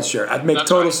wear a sweatshirt? That makes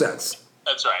total sense.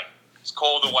 That's right. It's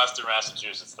cold in Western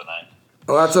Massachusetts tonight.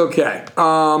 Well, that's okay.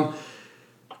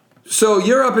 So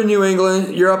you're up in New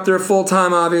England. You're up there full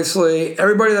time, obviously.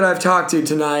 Everybody that I've talked to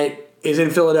tonight is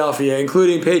in Philadelphia,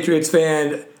 including Patriots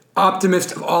fan,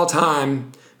 optimist of all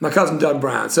time, my cousin Doug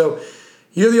Brown. So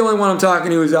you're the only one I'm talking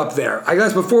to who's up there. I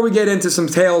guess before we get into some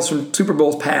tales from Super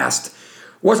Bowls past,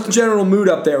 what's the general mood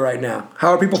up there right now?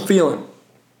 How are people feeling?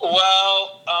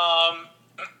 Well,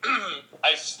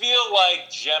 I feel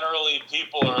like generally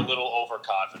people are a little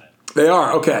overconfident. They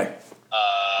are, okay.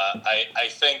 I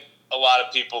think a lot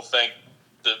of people think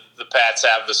the Pats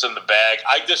have this in the bag.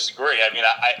 I disagree. I mean,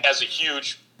 I as a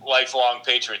huge lifelong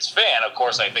Patriots fan, of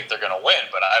course, I think they're going to win,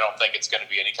 but I don't think it's going to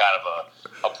be any kind of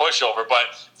a pushover. But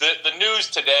the news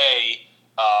today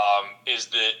is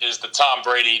the Tom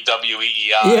Brady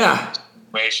WEEI. Yeah.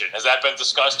 Has that been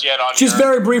discussed yet? Just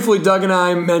very briefly, Doug and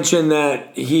I mentioned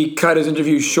that he cut his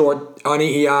interview short on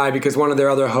EEI because one of their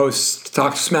other hosts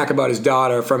talked smack about his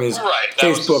daughter from his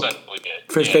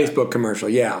Facebook commercial.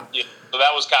 Yeah. So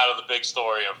that was kind of the big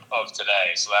story of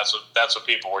today. So that's what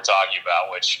people were talking about,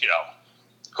 which,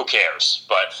 who cares?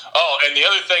 But and the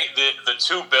other thing, the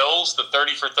two bills, the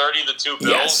 30 for 30, the two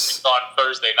bills on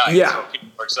Thursday night. Yeah. So people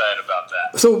are excited about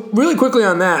that. So really quickly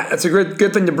on that, that's a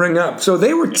good thing to bring up. So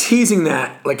they were teasing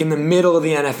that like in the middle of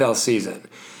the NFL season.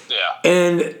 Yeah.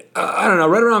 And I don't know,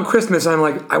 right around Christmas, I'm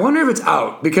like, I wonder if it's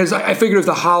out because I figured it was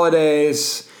the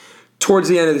holidays towards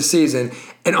the end of the season.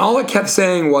 And all it kept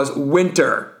saying was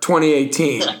winter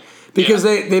 2018. Because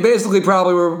they basically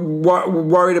probably were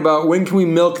worried about when can we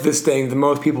milk this thing the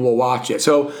most people will watch it.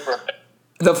 So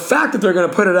the fact that they're going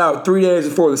to put it out 3 days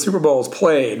before the Super Bowl is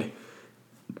played,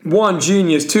 1,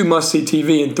 genius, 2, must-see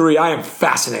TV, and 3, I am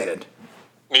fascinated.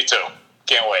 Me too.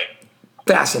 Can't wait.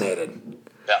 Fascinated.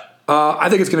 Yeah. I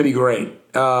think it's going to be great. Me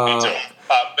too.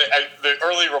 The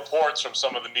early reports from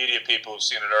some of the media people who've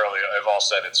seen it earlier have all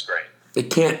said it's great. It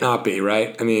can't not be,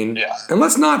 right? I mean, yeah. And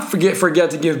let's not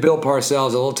forget to give Bill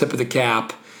Parcells a little tip of the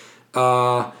cap.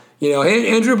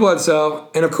 Andrew Bledsoe,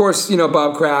 and of course,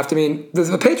 Bob Kraft. I mean,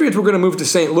 the Patriots were going to move to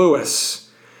St. Louis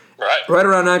right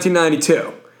around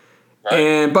 1992. Right.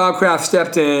 And Bob Kraft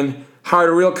stepped in, hired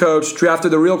a real coach,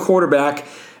 drafted the real quarterback.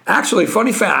 Actually,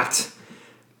 funny fact,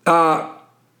 do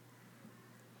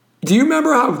you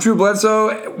remember how Drew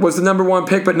Bledsoe was the number 1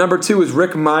 pick, but number 2 was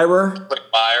Rick Mirer? Rick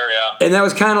Mirer, yeah. And that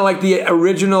was kind of like the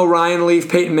original Ryan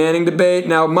Leaf, Peyton Manning debate.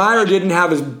 Now, Mirer didn't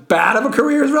have as bad of a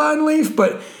career as Ryan Leaf,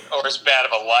 but... Or as bad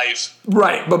of a life.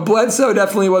 Right, but Bledsoe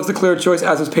definitely was the clear choice,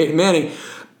 as was Peyton Manning.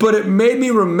 But it made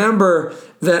me remember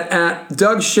that at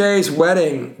Doug Shea's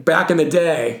wedding back in the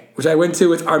day, which I went to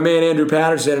with our man Andrew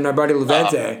Patterson and our buddy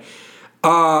Levente,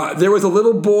 there was a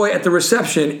little boy at the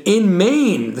reception in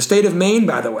Maine, the state of Maine,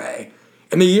 by the way,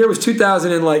 and the year was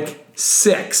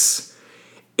 2006,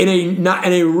 in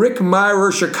a Rick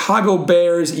Mirer Chicago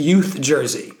Bears youth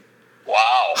jersey.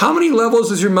 Wow. How many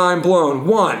levels is your mind blown?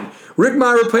 1, Rick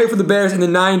Mirer played for the Bears in the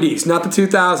 90s, not the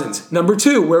 2000s. Number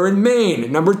 2, we're in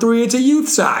Maine. Number 3, it's a youth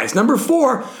size. Number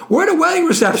 4, we're at a wedding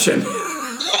reception.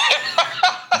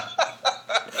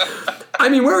 I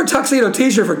mean, wear a tuxedo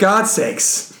t-shirt for God's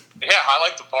sakes. Yeah, I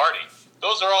like the party.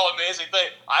 Those are all amazing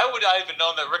things. I would not even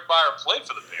known that Rick Mirer played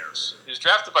for the Bears. He was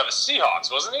drafted by the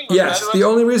Seahawks, wasn't he? Yes, the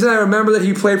only reason I remember that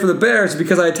he played for the Bears is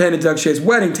because I attended Doug Shea's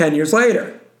wedding 10 years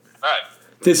later. Right.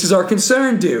 This is our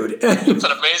concern, dude. It's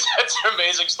an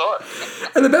amazing story.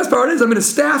 And the best part is I'm in a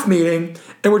staff meeting,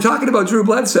 and we're talking about Drew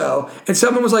Bledsoe, and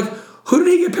someone was like, who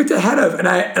did he get picked ahead of? And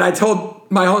I told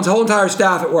my whole entire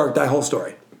staff at work that whole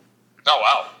story. Oh,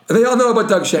 wow. They all know about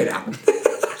Doug Shea now.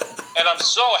 And I'm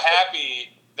so happy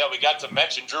that we got to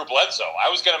mention Drew Bledsoe. I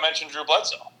was going to mention Drew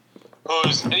Bledsoe,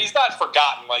 he's not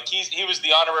forgotten. Like he was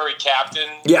the honorary captain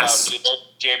Yes. of the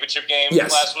championship game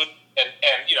Yes. last week, and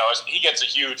he gets a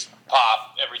huge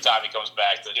pop every time he comes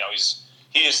back. That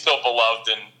he is still beloved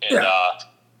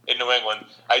in New England.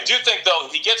 I do think though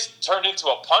he gets turned into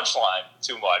a punchline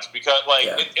too much because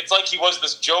it's like he was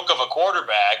this joke of a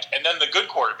quarterback, and then the good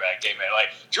quarterback came in. Like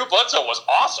Drew Bledsoe was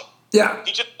awesome. Yeah.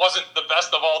 He just wasn't the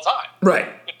best of all time. Right.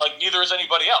 Like, neither is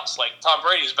anybody else. Like, Tom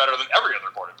Brady is better than every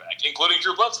other quarterback, including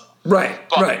Drew Bledsoe. Right.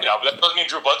 But, right. That doesn't mean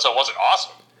Drew Bledsoe wasn't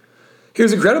awesome. He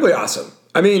was incredibly awesome.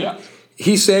 I mean,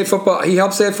 he saved football. He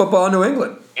helped save football in New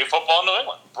England. He football in New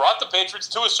England. Brought the Patriots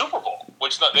to a Super Bowl,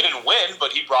 which they didn't win,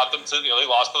 but he brought them to, they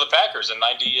lost to the Packers in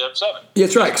 97. Yeah,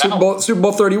 that's right. Super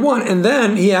Bowl 31. And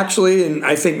then he actually, and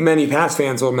I think many Pats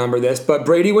fans will remember this, but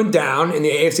Brady went down in the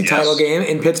AFC title game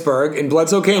in Pittsburgh, and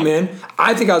Bledsoe came in.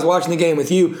 I think I was watching the game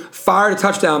with you, fired a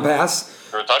touchdown pass.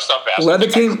 For a touchdown pass. Led the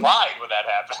team. I cried when that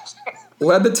happened.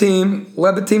 led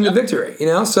the team to victory,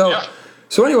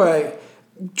 So anyway,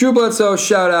 Drew Bledsoe,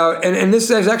 shout out. And this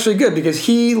is actually good because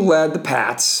he led the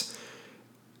Pats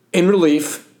in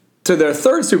relief to their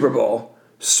third Super Bowl,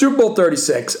 Super Bowl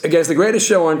 36, against the greatest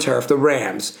show on turf, the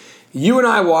Rams. You and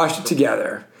I watched it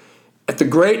together at the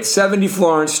great 70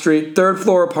 Florence Street, third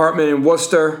floor apartment in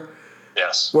Worcester,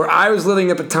 where I was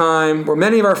living at the time, where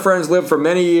many of our friends lived for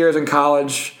many years in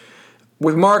college,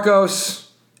 with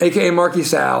Marcos, a.k.a. Marky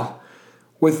Sal,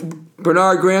 with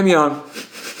Bernard Graham Young,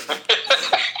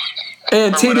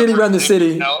 and T. Diddy run the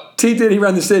city. T. Diddy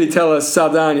run the city, tell us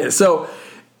Saldana.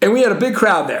 And we had a big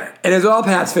crowd there, and it was all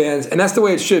Pats fans, and that's the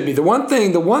way it should be. The one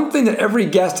thing that every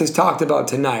guest has talked about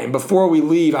tonight, and before we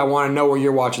leave, I want to know where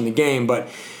you're watching the game, but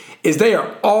is they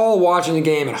are all watching the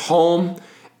game at home,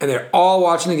 and they're all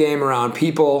watching the game around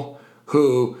people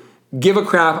who give a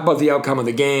crap about the outcome of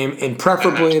the game, and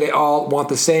preferably they all want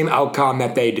the same outcome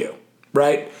that they do,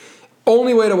 right?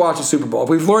 Only way to watch a Super Bowl. If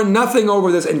we've learned nothing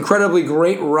over this incredibly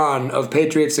great run of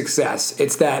Patriots success,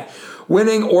 it's that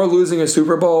winning or losing a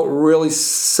Super Bowl really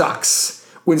sucks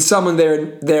when someone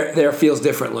there feels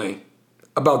differently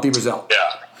about the result.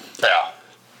 Yeah.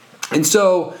 And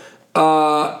so,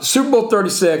 Super Bowl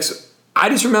 36, I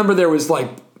just remember there was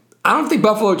I don't think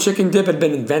buffalo chicken dip had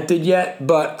been invented yet,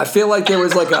 but I feel like there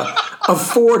was a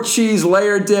 4-cheese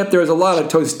layer dip. There was a lot of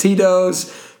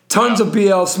Tostitos, tons of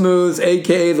BL Smooths,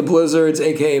 a.k.a. the Blizzards,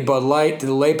 a.k.a. Bud Light to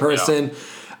the layperson.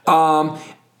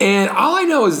 And all I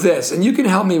know is this, and you can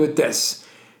help me with this.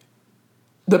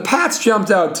 The Pats jumped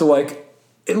out to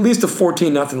at least a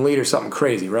 14-0 lead or something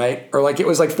crazy, right? Or it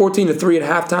was 14-3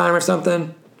 at halftime or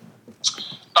something.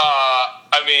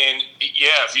 I mean,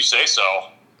 yeah, if you say so.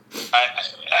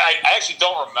 I actually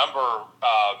don't remember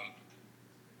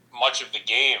much of the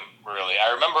game really.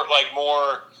 I remember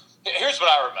more. Here's what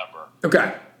I remember.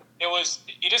 Okay. It was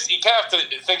you kind of have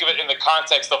to think of it in the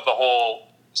context of the whole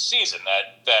season.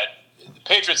 That the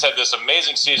Patriots had this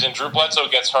amazing season. Drew Bledsoe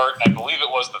gets hurt, and I believe it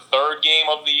was the third game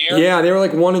of the year. Yeah, they were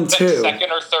 1-2.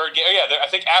 Second or third game. Yeah, I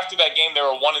think after that game they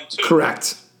were 1-2.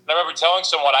 Correct. And I remember telling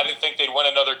someone I didn't think they'd win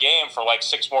another game for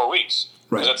 6 more weeks.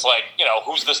 Because it's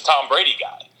who's this Tom Brady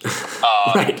guy?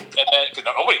 Right. And then because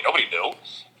nobody knew,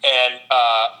 and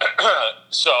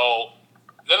so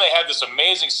then they had this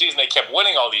amazing season. They kept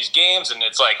winning all these games, and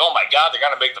it's oh my God, they're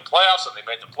gonna make the playoffs, and they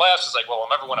made the playoffs. It's well, we'll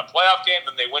never win a playoff game.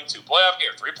 Then they win 2 playoff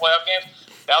games, 3 playoff games.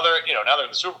 Now they're in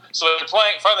the Super. So they're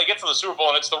playing. Finally, get to the Super Bowl,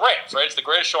 and it's the Rams, right? It's the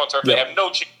greatest show on turf. They have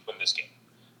no chance to win this game,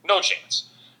 no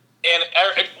chance. And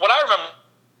what I remember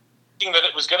that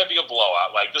it was going to be a blowout.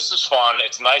 This is fun.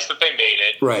 It's nice that they made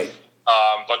it. Right.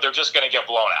 But they're just going to get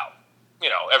blown out.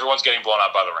 Everyone's getting blown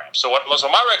out by the Rams. So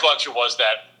my recollection was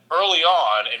that early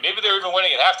on, and maybe they were even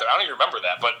winning at halftime. I don't even remember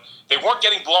that, but they weren't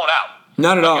getting blown out.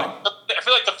 Not at all. I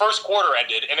feel like the first quarter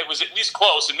ended, and it was at least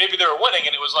close, and maybe they were winning,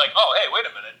 and it was oh, hey, wait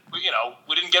a minute.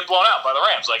 We didn't get blown out by the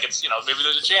Rams. Maybe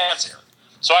there's a chance here.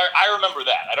 So I remember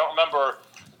that. I don't remember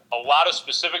a lot of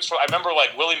specifics. I remember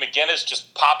Willie McGinnis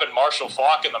just popping Marshall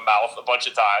Faulk in the mouth a bunch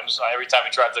of times every time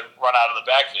he tried to run out of the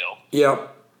backfield.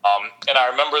 Yep. And I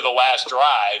remember the last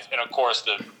drive, and of course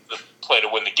the play to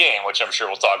win the game, which I'm sure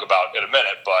we'll talk about in a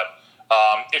minute. But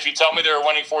if you tell me they were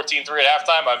winning 14-3 at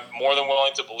halftime, I'm more than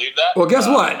willing to believe that. Well, guess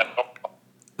what?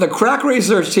 The crack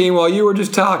research team, while you were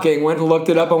just talking, went and looked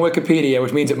it up on Wikipedia,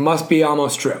 which means it must be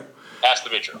almost true. Has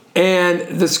to be true.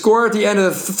 And the score at the end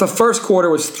of the first quarter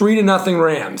was 3-0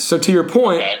 Rams. So to your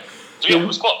point, So it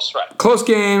was close, right? Close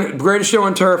game, greatest show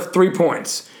on turf, 3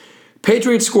 points.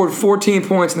 Patriots scored 14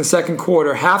 points in the second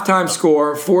quarter. Halftime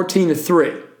score,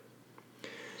 14-3.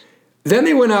 Then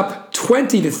they went up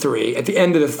 20-3 at the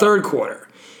end of the third quarter.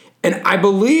 And I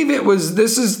believe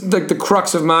this is the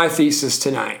crux of my thesis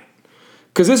tonight.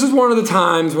 Because this is one of the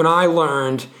times when I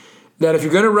learned that if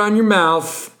you're going to run your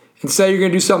mouth and say you're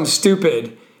going to do something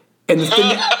stupid, and the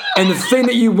thing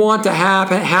that you want to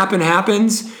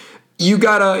happens, you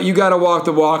gotta walk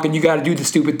the walk, and you gotta do the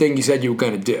stupid thing you said you were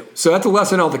going to do. So that's a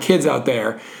lesson to all the kids out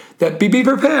there, that be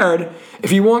prepared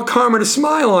if you want karma to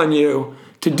smile on you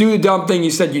to do the dumb thing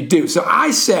you said you'd do. So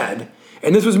I said,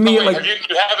 and this was me at like...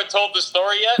 You haven't told the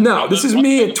story yet? No, this is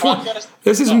me at 20...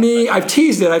 This is me. I've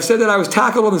teased it. I've said that I was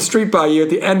tackled on the street by you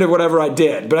at the end of whatever I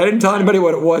did, but I didn't tell anybody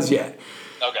what it was yet.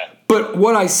 Okay. But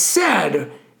what I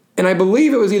said, and I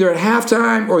believe it was either at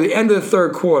halftime or the end of the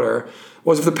third quarter,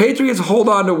 was if the Patriots hold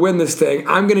on to win this thing,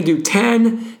 I'm going to do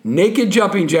 10 naked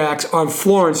jumping jacks on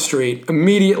Florence Street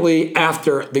immediately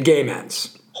after the game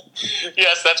ends.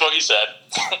 Yes, that's what you said.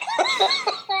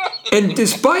 And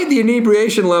despite the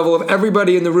inebriation level of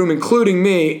everybody in the room, including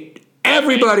me,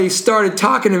 everybody started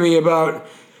talking to me about,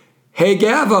 hey,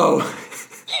 Gavo,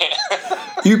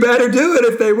 you better do it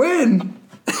if they win.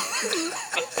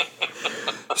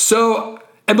 So,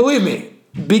 and believe me,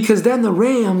 because then the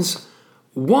Rams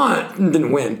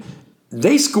didn't win.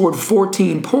 They scored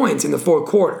 14 points in the fourth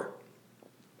quarter.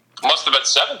 Must have been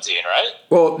 17, right?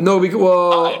 Well, no,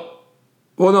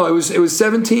 no, it was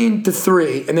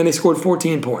 17-3, and then they scored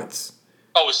 14 points.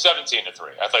 Oh, it was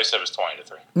 17-3. I thought you said it was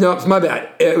 20-3. No, it's my bad.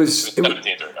 It was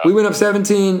 17-3. We went up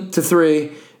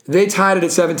 17-3. They tied it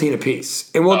at 17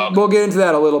 apiece, and we'll get into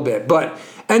that a little bit. But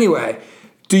anyway,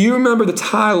 do you remember the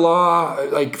Ty Law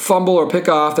like fumble or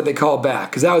pickoff that they called back?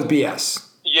 Because that was BS.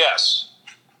 Yes.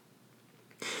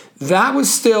 That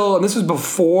was still, and this was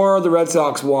before the Red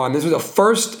Sox won. This was the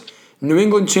first New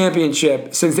England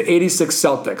championship since the '86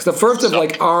 Celtics. The first of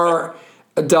like our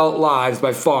adult lives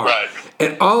by far. Right.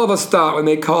 And all of us thought when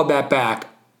they called that back,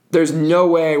 there's no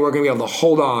way we're going to be able to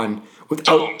hold on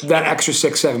without that extra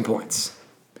 6-7 points.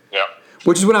 Yeah.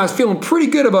 Which is when I was feeling pretty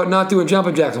good about not doing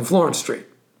jumping jacks on Florence Street.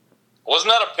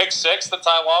 Wasn't that a pick six, the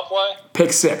Ty Law play?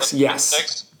 Pick six, yes. Pick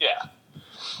six? Yeah.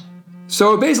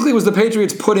 So it basically was the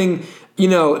Patriots putting,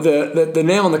 the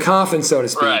nail in the coffin, so to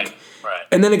speak. Right.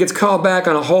 And then it gets called back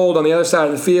on a hold on the other side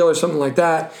of the field or something like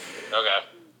that. Okay.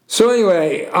 So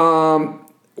anyway,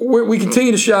 we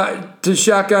continue to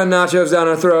shotgun nachos down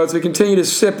our throats. We continue to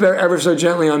sip ever so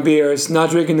gently on beers, not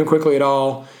drinking them quickly at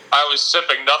all. I was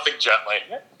sipping nothing gently.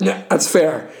 Yeah, that's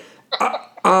fair.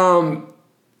 And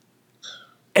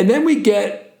then we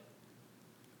get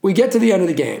to the end of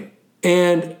the game,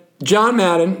 and John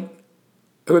Madden,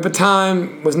 who at the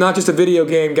time was not just a video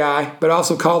game guy, but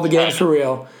also called the games for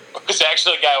real. He's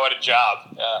actually a guy who had a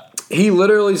job. Yeah. He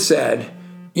literally said,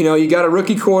 you got a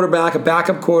rookie quarterback, a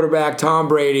backup quarterback, Tom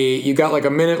Brady. You got like a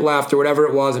minute left or whatever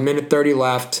it was, a minute 30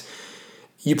 left.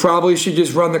 You probably should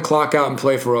just run the clock out and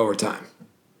play for overtime.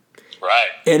 Right.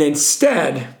 And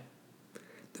instead,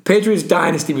 the Patriots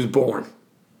dynasty was born.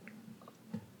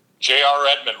 J.R.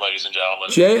 Redmond, ladies and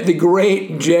gentlemen. The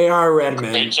great J.R.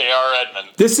 Redmond. Great J.R. Redmond.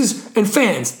 This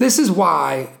is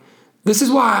why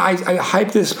I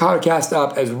hype this podcast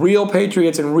up as real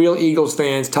Patriots and real Eagles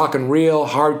fans talking real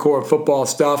hardcore football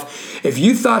stuff. If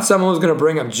you thought someone was going to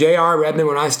bring up J.R. Redmond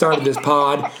when I started this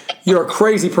pod, you're a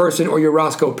crazy person or you're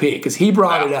Roscoe P. because he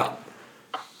brought it up.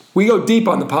 We go deep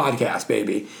on the podcast,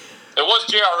 baby. It was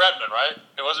J.R. Redmond, right?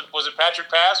 Was it Patrick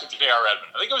Pass or J.R.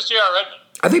 Redmond? I think it was J.R. Redmond.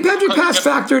 I think Patrick Pass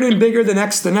factored in bigger the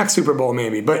next Super Bowl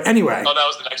maybe. But anyway. Oh, that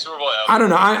was the next Super Bowl? Yeah. I don't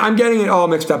know. I'm getting it all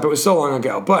mixed up. It was so long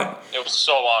ago. But it was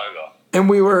so long ago. And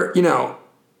we were, we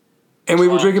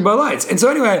were drinking Bud Lights. And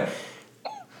so anyway,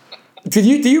 do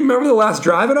you remember the last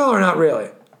drive at all or not really?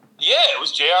 Yeah, it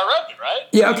was J.R. Redmond, right?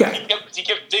 Yeah, okay. He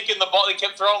kept dinking the ball. He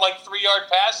kept throwing like 3-yard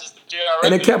passes to J.R.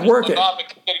 Redmond. And it kept working. And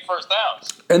kept getting first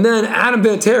downs. And then Adam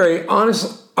Vinatieri,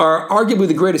 arguably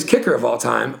the greatest kicker of all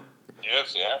time.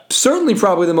 Yes, yeah. Certainly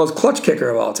probably the most clutch kicker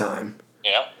of all time.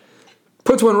 Yeah.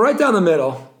 Puts one right down the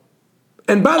middle.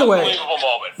 And by the way,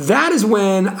 moment. That is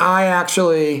when I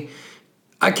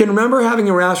can remember having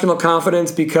irrational confidence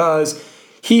because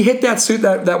he hit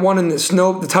that one in the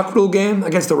snow, the Tuck Rule game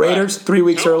against the Raiders 3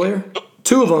 weeks earlier.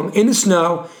 2 of them in the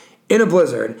snow, in a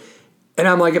blizzard. And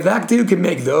I'm like, if that dude can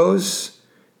make those,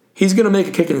 he's going to make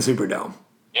a kick in the Superdome.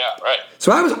 Yeah, right.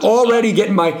 So I was already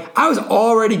getting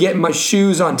my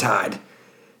shoes untied.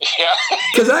 Yeah.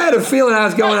 Because I had a feeling I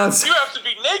was going outside. You have to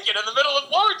be naked in the middle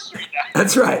of Lawrence Street now.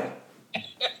 That's right.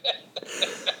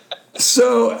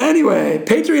 So anyway,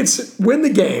 Patriots win the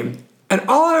game, and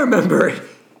all I remember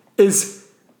is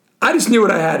I just knew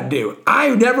what I had to do.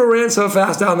 I never ran so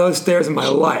fast down those stairs in my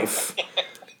life.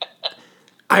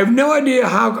 I have no idea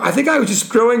how. I think I was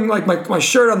just throwing like my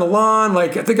shirt on the lawn.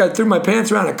 Like I think I threw my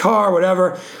pants around a car, or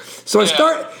whatever. So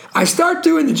I start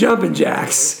doing the jumping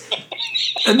jacks,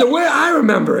 and the way I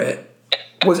remember it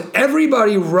was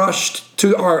everybody rushed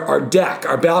to our deck,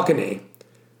 our balcony,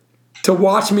 to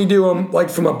watch me do them like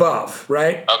from above,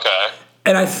 right? Okay.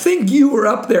 And I think you were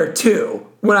up there too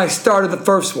when I started the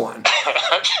first one.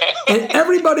 Okay. And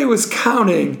everybody was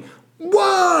counting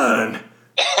 1,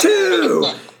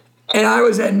 2, and I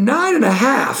was at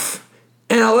 9.5,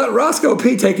 and I'll let Roscoe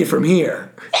P take it from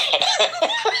here.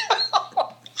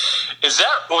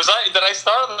 Did I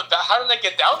start on the back? How did I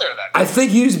get down there then? I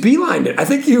think you just beelined it. I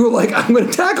think you were like, I'm going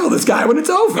to tackle this guy when it's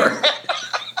over.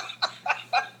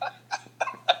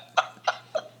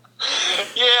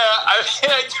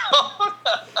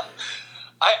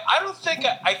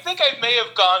 I think I may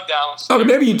have gone downstairs. Okay,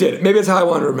 maybe you did. Maybe that's how I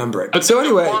want to remember it. But so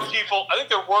anyway, I think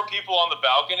there were people on the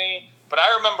balcony, but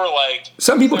I remember like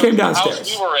some people came downstairs. The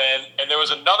house we were in, and there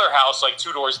was another house like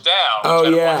 2 doors down. Oh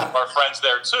which had yeah, a bunch of our friends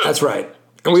there too. That's right.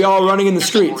 And we all running in the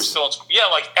streets.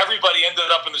 Like everybody ended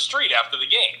up in the street after the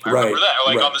game. I remember that,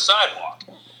 on the sidewalk.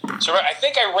 So I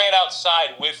think I ran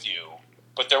outside with you,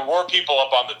 but there were people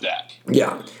up on the deck.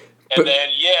 Yeah. And then,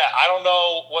 I don't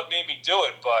know what made me do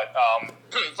it, but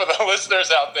for the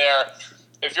listeners out there,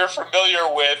 if you're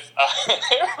familiar with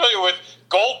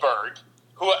Goldberg,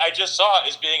 who I just saw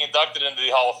is being inducted into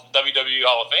the WWE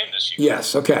Hall of Fame this year.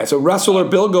 Yes, okay. So wrestler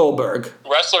Bill Goldberg.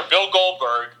 Wrestler Bill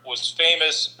Goldberg was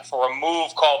famous for a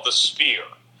move called the spear,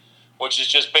 which is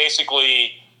just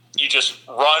basically you just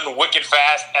run wicked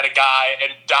fast at a guy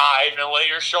and dive and lay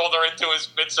your shoulder into his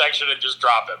midsection and just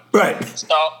drop him. Right. So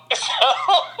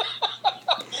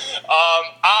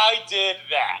I did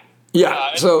that.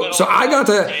 Yeah. So I got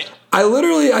to.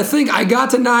 I think I got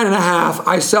to 9.5.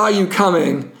 I saw you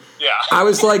coming. Yeah. I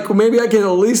was like, well, maybe I can at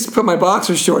least put my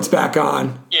boxer shorts back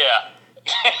on. Yeah.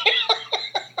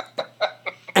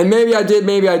 And maybe I did,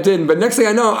 maybe I didn't. But next thing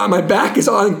I know, my back is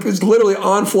literally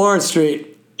on Florence Street.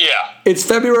 Yeah. It's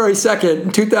February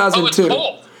 2nd, 2002. Oh, it's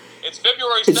cold. It's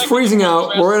February 2nd. It's freezing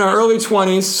out. We're in our early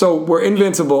 20s, so we're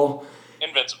invincible.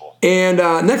 And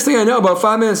next thing I know, about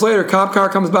 5 minutes later, cop car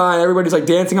comes by and everybody's like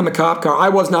dancing on the cop car. I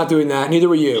was not doing that. Neither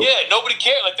were you. Yeah, nobody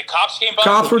cared. Like the cops came by.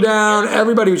 Cops were down.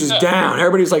 Everybody was just down.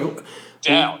 Everybody's like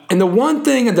down. And the one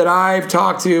thing that I've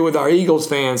talked to with our Eagles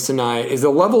fans tonight is the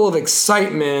level of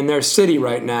excitement in their city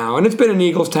right now. And it's been an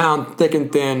Eagles town thick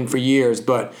and thin for years,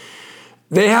 but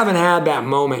they haven't had that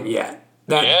moment yet.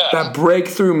 That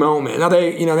breakthrough moment. Now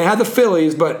they had the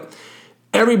Phillies, but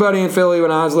everybody in Philly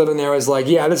when I was living there was like,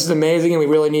 yeah, this is amazing and we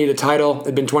really need a title.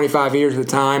 It'd been 25 years at the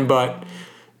time, but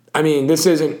I mean, this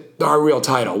isn't our real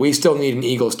title. We still need an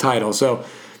Eagles title. So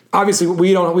obviously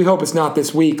we hope it's not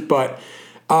this week, but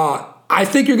I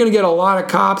think you're going to get a lot of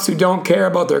cops who don't care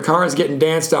about their cars getting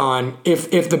danced on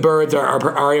if the Birds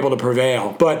are able to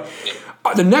prevail. But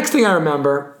the next thing I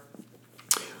remember,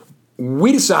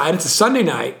 we decided it's a Sunday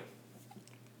night,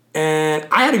 and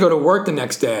I had to go to work the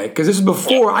next day because this is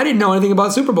before I didn't know anything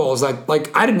about Super Bowls. Like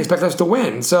I didn't expect us to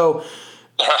win. So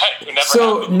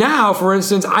now, for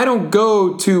instance, I don't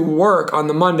go to work on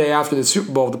the Monday after the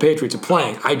Super Bowl the Patriots are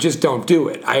playing. I just don't do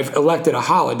it. I've elected a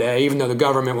holiday, even though the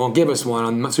government won't give us one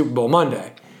on Super Bowl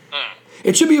Monday.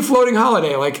 It should be a floating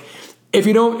holiday. Like if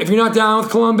you're not down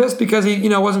with Columbus because he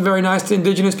wasn't very nice to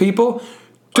indigenous people,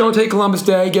 don't take Columbus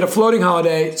Day. Get a floating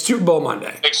holiday, Super Bowl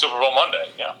Monday. Big Super Bowl Monday,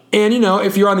 yeah. And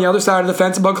if you're on the other side of the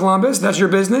fence about Columbus, that's your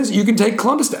business. You can take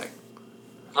Columbus Day.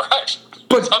 Right.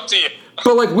 But it's up to you.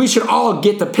 But we should all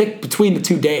get to pick between the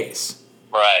 2 days.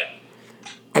 Right.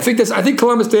 I think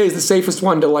Columbus Day is the safest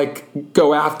one to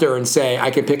go after and say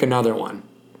I can pick another one.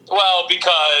 Well,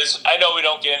 because I know we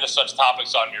don't get into such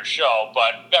topics on your show,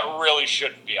 but that really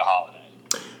shouldn't be a holiday.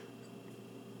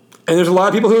 And there's a lot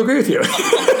of people who agree with you.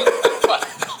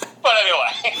 But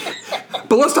anyway.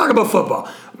 But let's talk about football.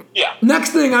 Yeah.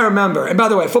 Next thing I remember, and by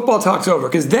the way, football talk's over,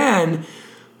 because then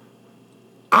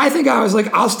I think I was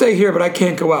like, I'll stay here, but I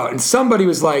can't go out. And somebody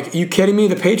was like, you kidding me?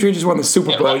 The Patriots just won the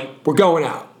Super Bowl. Right. We're going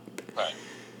out. Right.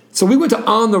 So we went to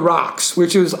On the Rocks,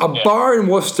 which is a bar in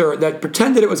Worcester that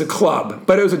pretended it was a club,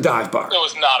 but it was a dive bar. It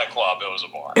was not a club. It was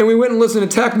a bar. And we went and listened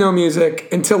to techno music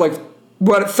until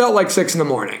what it felt like 6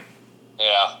 a.m.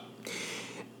 Yeah.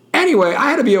 Anyway, I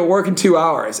had to be at work in 2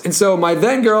 hours. And so my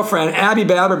then girlfriend, Abby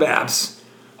Babberbabs,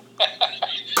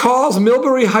 calls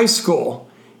Millbury High School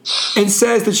and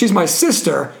says that she's my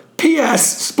sister.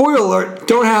 P.S. Spoiler alert,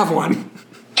 don't have one.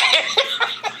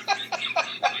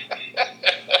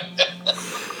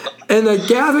 And that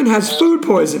Gavin has food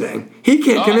poisoning. He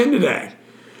can't come in today.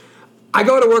 I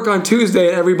go to work on Tuesday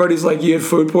and everybody's like, you had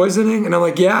food poisoning? And I'm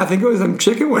like, yeah, I think it was them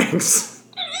chicken wings.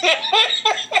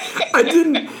 I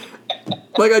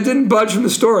didn't budge from the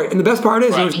story. And the best part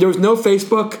is there was no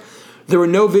Facebook, there were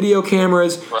no video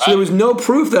cameras, so there was no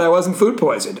proof that I wasn't food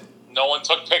poisoned. No one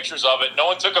took pictures of it. No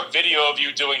one took a video of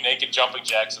you doing naked jumping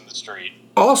jacks in the street.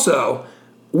 Also,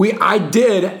 I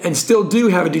did and still do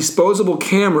have a disposable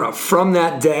camera from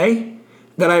that day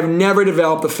that I've never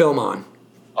developed the film on.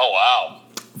 Oh, wow.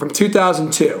 From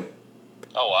 2002.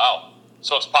 Oh, wow.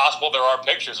 So it's possible there are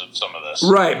pictures of some of this.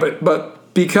 Right,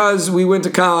 but because we went to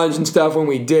college and stuff when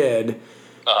we did,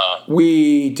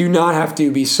 we do not have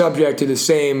to be subject to the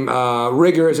same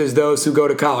rigors as those who go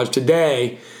to college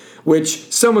today,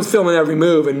 which someone's filming every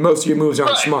move and most of your moves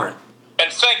aren't smart.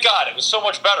 And thank God, it was so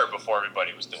much better before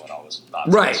everybody was doing all this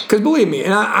nonsense. Right, because believe me,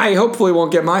 and I hopefully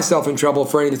won't get myself in trouble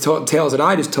for any of the tales that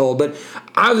I just told, but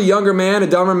I was a younger man, a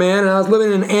dumber man, and I was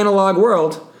living in an analog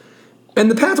world, and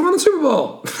the Pats won the Super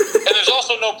Bowl. And there's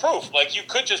also no proof. Like, you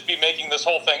could just be making this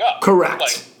whole thing up. Correct,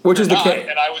 like, which is the case.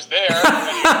 And I was there,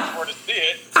 and you were to see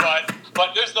it,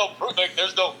 but there's no proof. Like,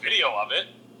 there's no video of it.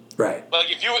 Right. Like,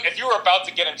 if you were about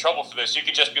to get in trouble for this, you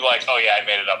could just be like, "Oh yeah, I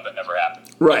made it up. That never happened."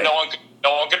 Right. But no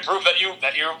one could prove that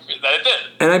it did.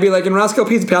 And I'd be like, and Roscoe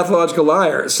Pete's a pathological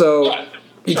liar, so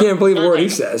you can't believe a word he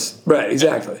says. Right,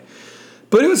 exactly.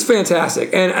 But it was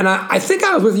fantastic. And I think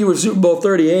I was with you at Super Bowl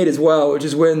 38 as well, which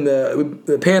is when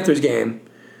the Panthers game.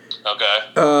 Okay.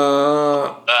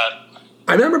 I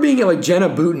remember being at like Jenna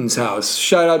Booten's house.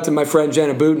 Shout out to my friend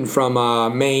Jenna Booten from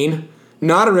Maine.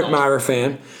 Not a Rick Meyer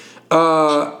fan.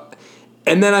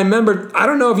 And then I remember, I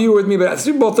don't know if you were with me, but at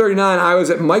Super Bowl 39, I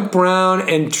was at Mike Brown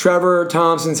and Trevor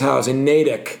Thompson's house in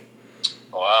Natick.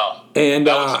 Oh, wow. And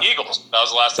that was the Eagles. That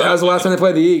was the last time. That was the last time they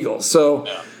played the Eagles. So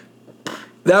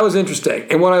that was interesting.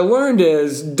 And what I learned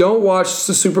is don't watch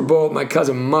the Super Bowl with my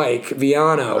cousin Mike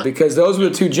Viano because those were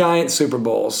the two giant Super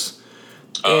Bowls.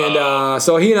 And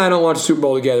so he and I don't watch the Super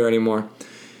Bowl together anymore.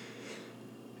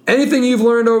 Anything you've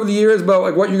learned over the years about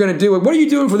like what you're going to do? What are you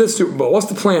doing for this Super Bowl? What's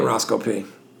the plan, Roscoe P?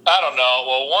 I don't know.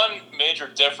 Well, one major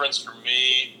difference for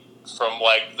me from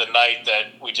like the night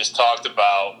that we just talked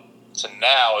about to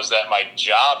now is that my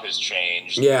job has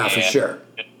changed. Yeah, for sure.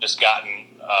 It's just gotten.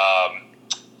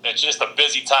 It's just a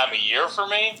busy time of year for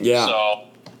me. Yeah. So,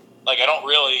 like, I don't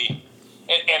really.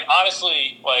 And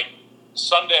honestly, like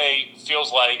Sunday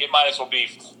feels like it might as well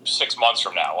be 6 months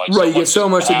from now. Like, right, you get so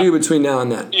much to do between now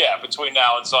and then. Yeah, between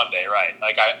now and Sunday, right?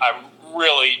 Like, I'm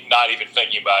really not even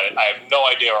thinking about it. I have no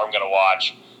idea what I'm going to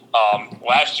watch.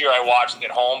 Last year I watched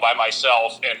at home by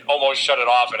myself and almost shut it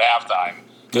off at halftime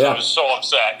because I was so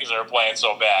upset because they were playing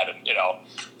so bad, and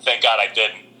thank God I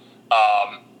didn't.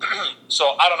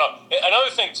 So I don't know. Another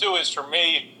thing too is for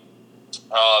me,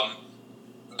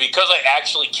 because I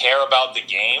actually care about the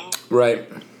game, right,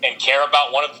 and care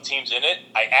about one of the teams in it,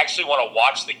 I actually want to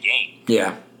watch the game.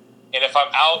 Yeah. And if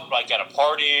I'm out like at a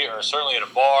party or certainly at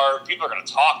a bar, people are going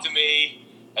to talk to me.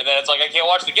 And then it's like I can't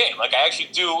watch the game. Like I actually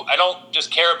do. I don't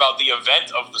just care about the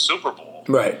event of the Super Bowl.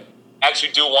 Right. I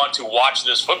actually do want to watch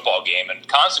this football game and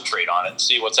concentrate on it and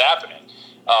see what's happening.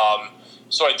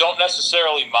 So I don't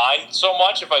necessarily mind so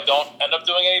much if I don't end up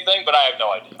doing anything, but I have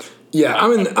no idea. Yeah,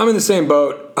 I'm in the same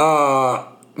boat.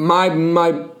 My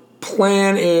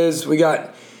plan is we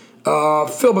got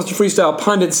Filibuster Freestyle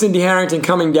pundit Cindy Harrington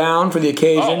coming down for the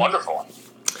occasion. Oh, wonderful.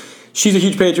 She's a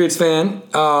huge Patriots fan.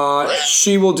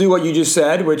 She will do what you just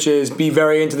said, which is be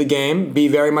very into the game, be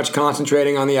very much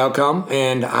concentrating on the outcome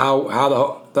and how it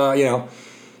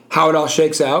all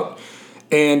shakes out.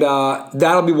 And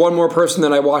that'll be one more person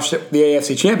that I watched the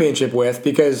AFC Championship with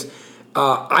because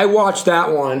I watched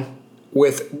that one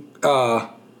with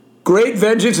great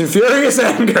vengeance and furious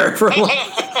anger.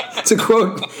 To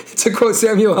quote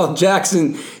Samuel L.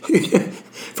 Jackson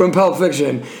from Pulp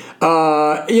Fiction.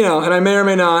 And I may or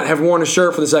may not have worn a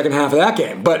shirt for the second half of that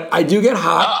game. But I do get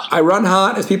hot. I run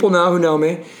hot, as people know who know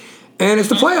me. And it's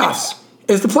the playoffs.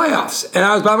 And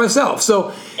I was by myself.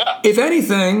 So, if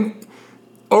anything,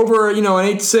 over,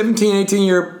 an 17,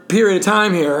 18-year period of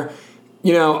time here,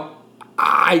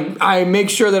 I make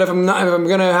sure that if I'm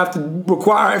going to have to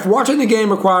if watching the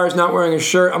game requires not wearing a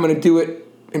shirt, I'm going to do it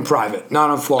in private, not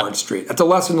on Florence Street. That's a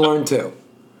lesson learned, too.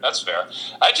 That's fair.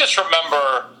 I just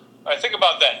remember... I think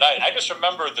about that night. I just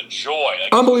remember the joy.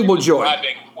 Like, unbelievable joy.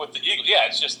 With the Eagles. Yeah,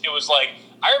 it was like,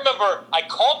 I remember I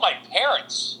called my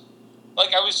parents.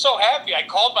 Like, I was so happy. I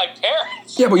called my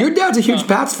parents. Yeah, but your dad's a huge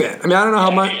Pats fan. I mean, I don't know how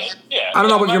much. Yeah, I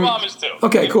don't know what my mom is too.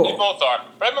 Okay, cool. They both are.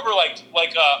 But I remember,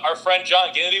 our friend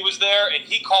John Kennedy was there, and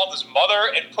he called his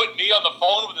mother and put me on the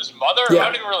phone with his mother. Yeah. I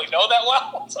don't even really know that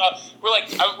well. So we're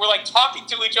like talking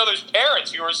to each other's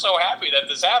parents. We were so happy that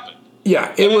this happened.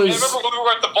 Yeah, I remember when we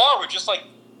were at the bar, we're just like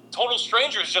total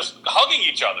strangers just hugging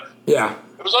each other. Yeah.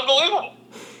 It was unbelievable.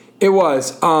 It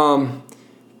was. And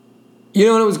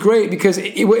it was great because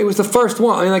it was the first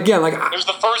one. I mean, again, like It was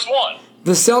the first one.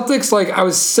 the Celtics, like I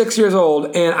was 6 years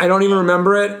old and I don't even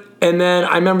remember it. And then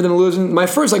I remember them losing. My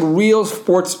first like real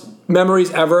sports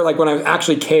memories ever, like when I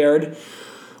actually cared,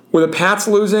 were the Pats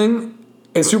losing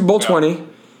in Super Bowl 20, Yeah, I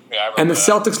remember and the that.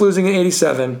 Celtics losing in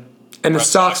 '87, and the Red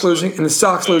Sox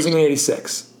Sox losing in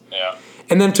 '86. Yeah.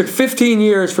 And then it took 15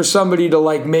 years for somebody to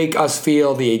like make us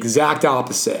feel the exact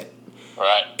opposite,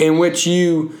 Right. in which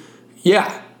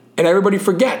and everybody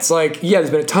forgets. Like,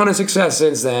 there's been a ton of success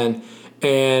since then,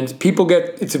 and people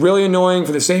it's really annoying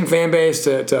for the same fan base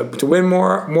to win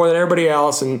more than everybody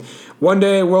else, and one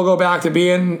day we'll go back to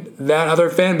being that other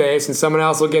fan base, and someone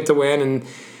else will get to win, and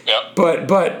Yep.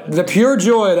 but the pure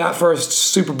joy of that first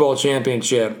Super Bowl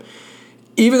championship,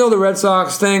 even though the Red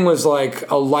Sox thing was like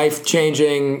a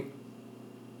life-changing,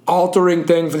 altering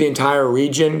thing for the entire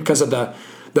region because of the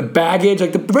baggage,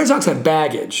 like the Red Sox had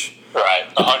baggage. Right.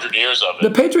 100 years of The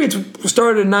it. Patriots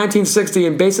started in 1960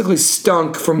 and basically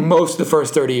stunk for most of the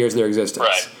first 30 years of their existence.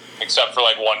 Right. Except for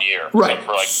like 1 year. Right. Except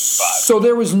for like 5. So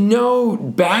there was no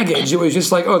baggage. It was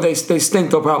just like, oh, they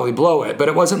stink, they'll probably blow it. But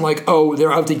it wasn't like, oh,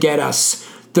 they're out to get us.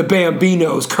 The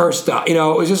Bambinos cursed us. It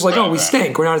was just like, we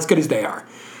stink. We're not as good as they are.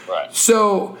 Right.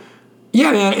 So,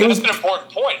 yeah, man. That's an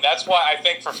important point. That's why I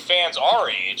think for fans our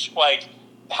age, like,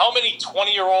 how many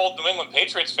 20-year-old New England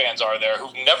Patriots fans are there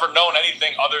who've never known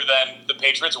anything other than the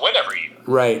Patriots win every year?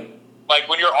 Right. Like,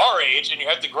 when you're our age and you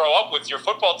have to grow up with your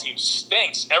football team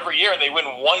stinks every year and they win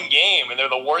one game and they're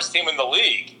the worst team in the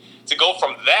league, to go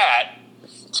from that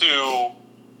to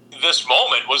this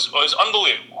moment was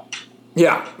unbelievable.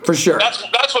 Yeah, for sure.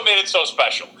 That's what made it so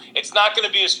special. It's not going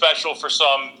to be as special for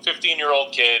some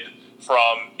 15-year-old kid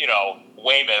from,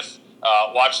 Weymouth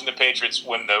watching the Patriots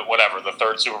win the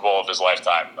third Super Bowl of his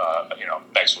lifetime,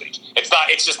 next week.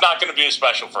 It's just not going to be as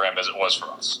special for him as it was for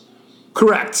us.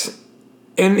 Correct.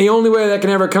 And the only way that can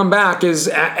ever come back is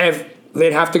if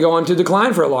they'd have to go into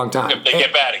decline for a long time. If they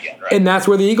get bad again, right? And that's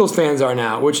where the Eagles fans are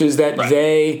now, which is that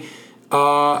they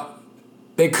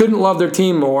couldn't love their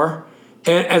team more.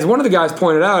 And as one of the guys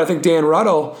pointed out, I think Dan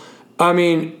Ruddle, I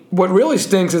mean, what really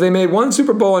stinks is they made one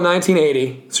Super Bowl in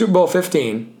 1980, Super Bowl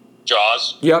 15.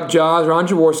 Jaws. Yep, Jaws, Ron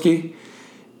Jaworski.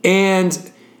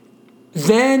 And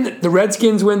then the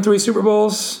Redskins win 3 Super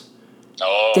Bowls.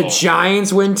 Oh. The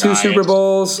Giants win 2 Super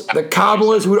Bowls. The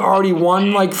Cowboys, who had already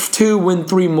won like 2, win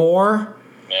 3 more.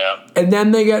 Yeah. And then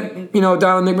they get,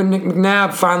 Donovan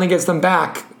McNabb finally gets them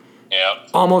back Yeah.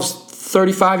 almost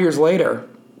 35 years later.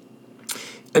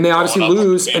 And they obviously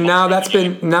lose, and now that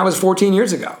was 14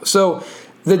 years ago. So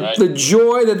the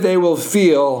joy that they will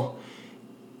feel,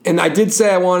 and I did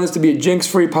say I wanted this to be a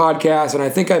jinx-free podcast, and I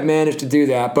think I've managed to do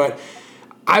that, but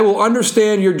I will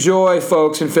understand your joy,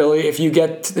 folks in Philly, if you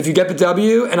get the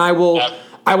W, and I will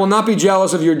not be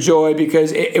jealous of your joy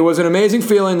because it was an amazing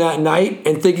feeling that night,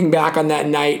 and thinking back on that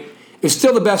night, it's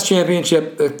still the best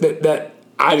championship that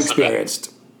I've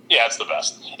experienced. Yeah, it's the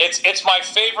best. It's my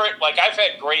favorite. Like, I've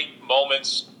had great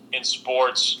moments in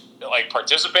sports, like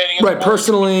participating in sports,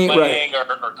 personally, playing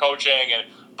or coaching,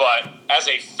 but as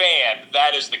a fan,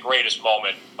 that is the greatest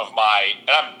moment of and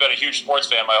I've been a huge sports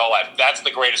fan my whole life. That's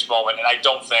the greatest moment, and I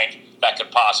don't think that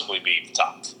could possibly be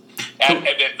topped. And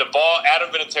the ball, Adam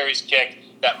Vinatieri's kick,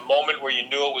 that moment where you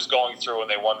knew it was going through and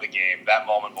they won the game, that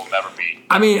moment will never be.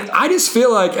 I mean, I just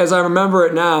feel like, as I remember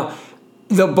it now,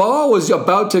 the ball was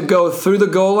about to go through the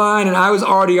goal line, and I was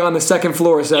already on the second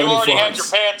floor of 70 You already Florence. had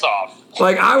your pants off.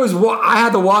 Like I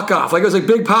had to walk off. Like it was like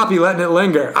Big Papi letting it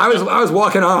linger. I was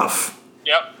walking off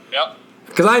Yep.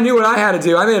 because I knew what I had to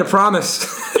do. I made a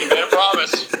promise. You made a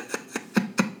promise.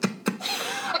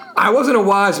 I wasn't a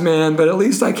wise man, but at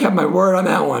least I kept my word on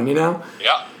that one. Yeah.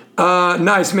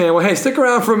 Nice, man. Well, hey, stick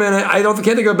around for a minute. Can't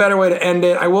think of a better way to end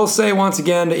it. I will say once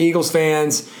again to Eagles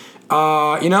fans,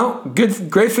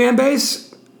 great fan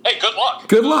base. Hey, good luck.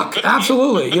 Good luck.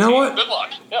 Absolutely. You know what? Good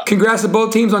luck. Yeah. Congrats to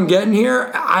both teams on getting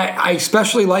here. I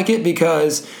especially like it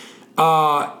because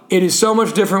it is so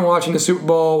much different watching the Super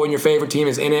Bowl when your favorite team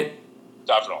is in it.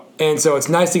 Definitely. And so it's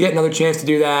nice to get another chance to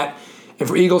do that. And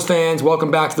for Eagles fans,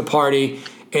 welcome back to the party.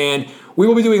 And we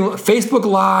will be doing Facebook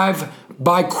Live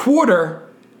by quarter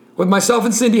with myself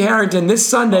and Cindy Harrington this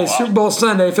Sunday, Super Bowl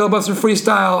Sunday, Filibuster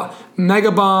Freestyle,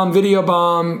 Mega Bomb, Video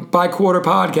Bomb, by quarter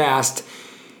podcast.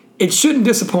 It shouldn't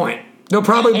disappoint. There'll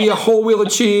probably be a whole wheel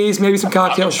of cheese, maybe some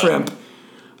cocktail shrimp.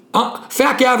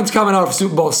 Fat Gavin's coming out for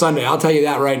Super Bowl Sunday. I'll tell you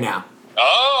that right now.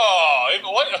 Oh,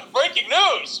 breaking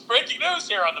news. Breaking news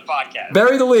here on the podcast.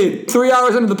 Bury the lead. 3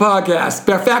 hours into the podcast.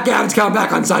 Fat Gavin's coming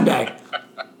back on Sunday.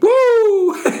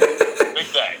 Woo!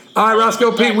 Big day. All right,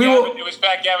 Roscoe Pete, we will... It was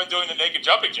Fat Gavin doing the naked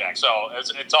jumping jack, so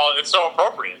it's so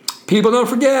appropriate. People don't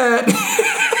forget.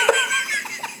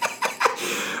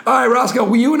 All right, Roscoe,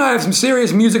 well, you and I have some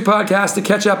serious music podcasts to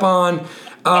catch up on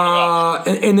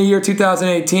in the year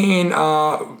 2018.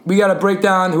 We got to break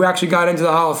down who actually got into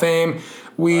the Hall of Fame.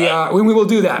 We will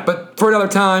do that, but for another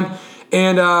time.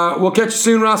 And we'll catch you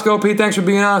soon, Roscoe. Pete, thanks for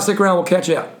being on. Stick around. We'll catch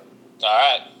you up. All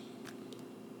right.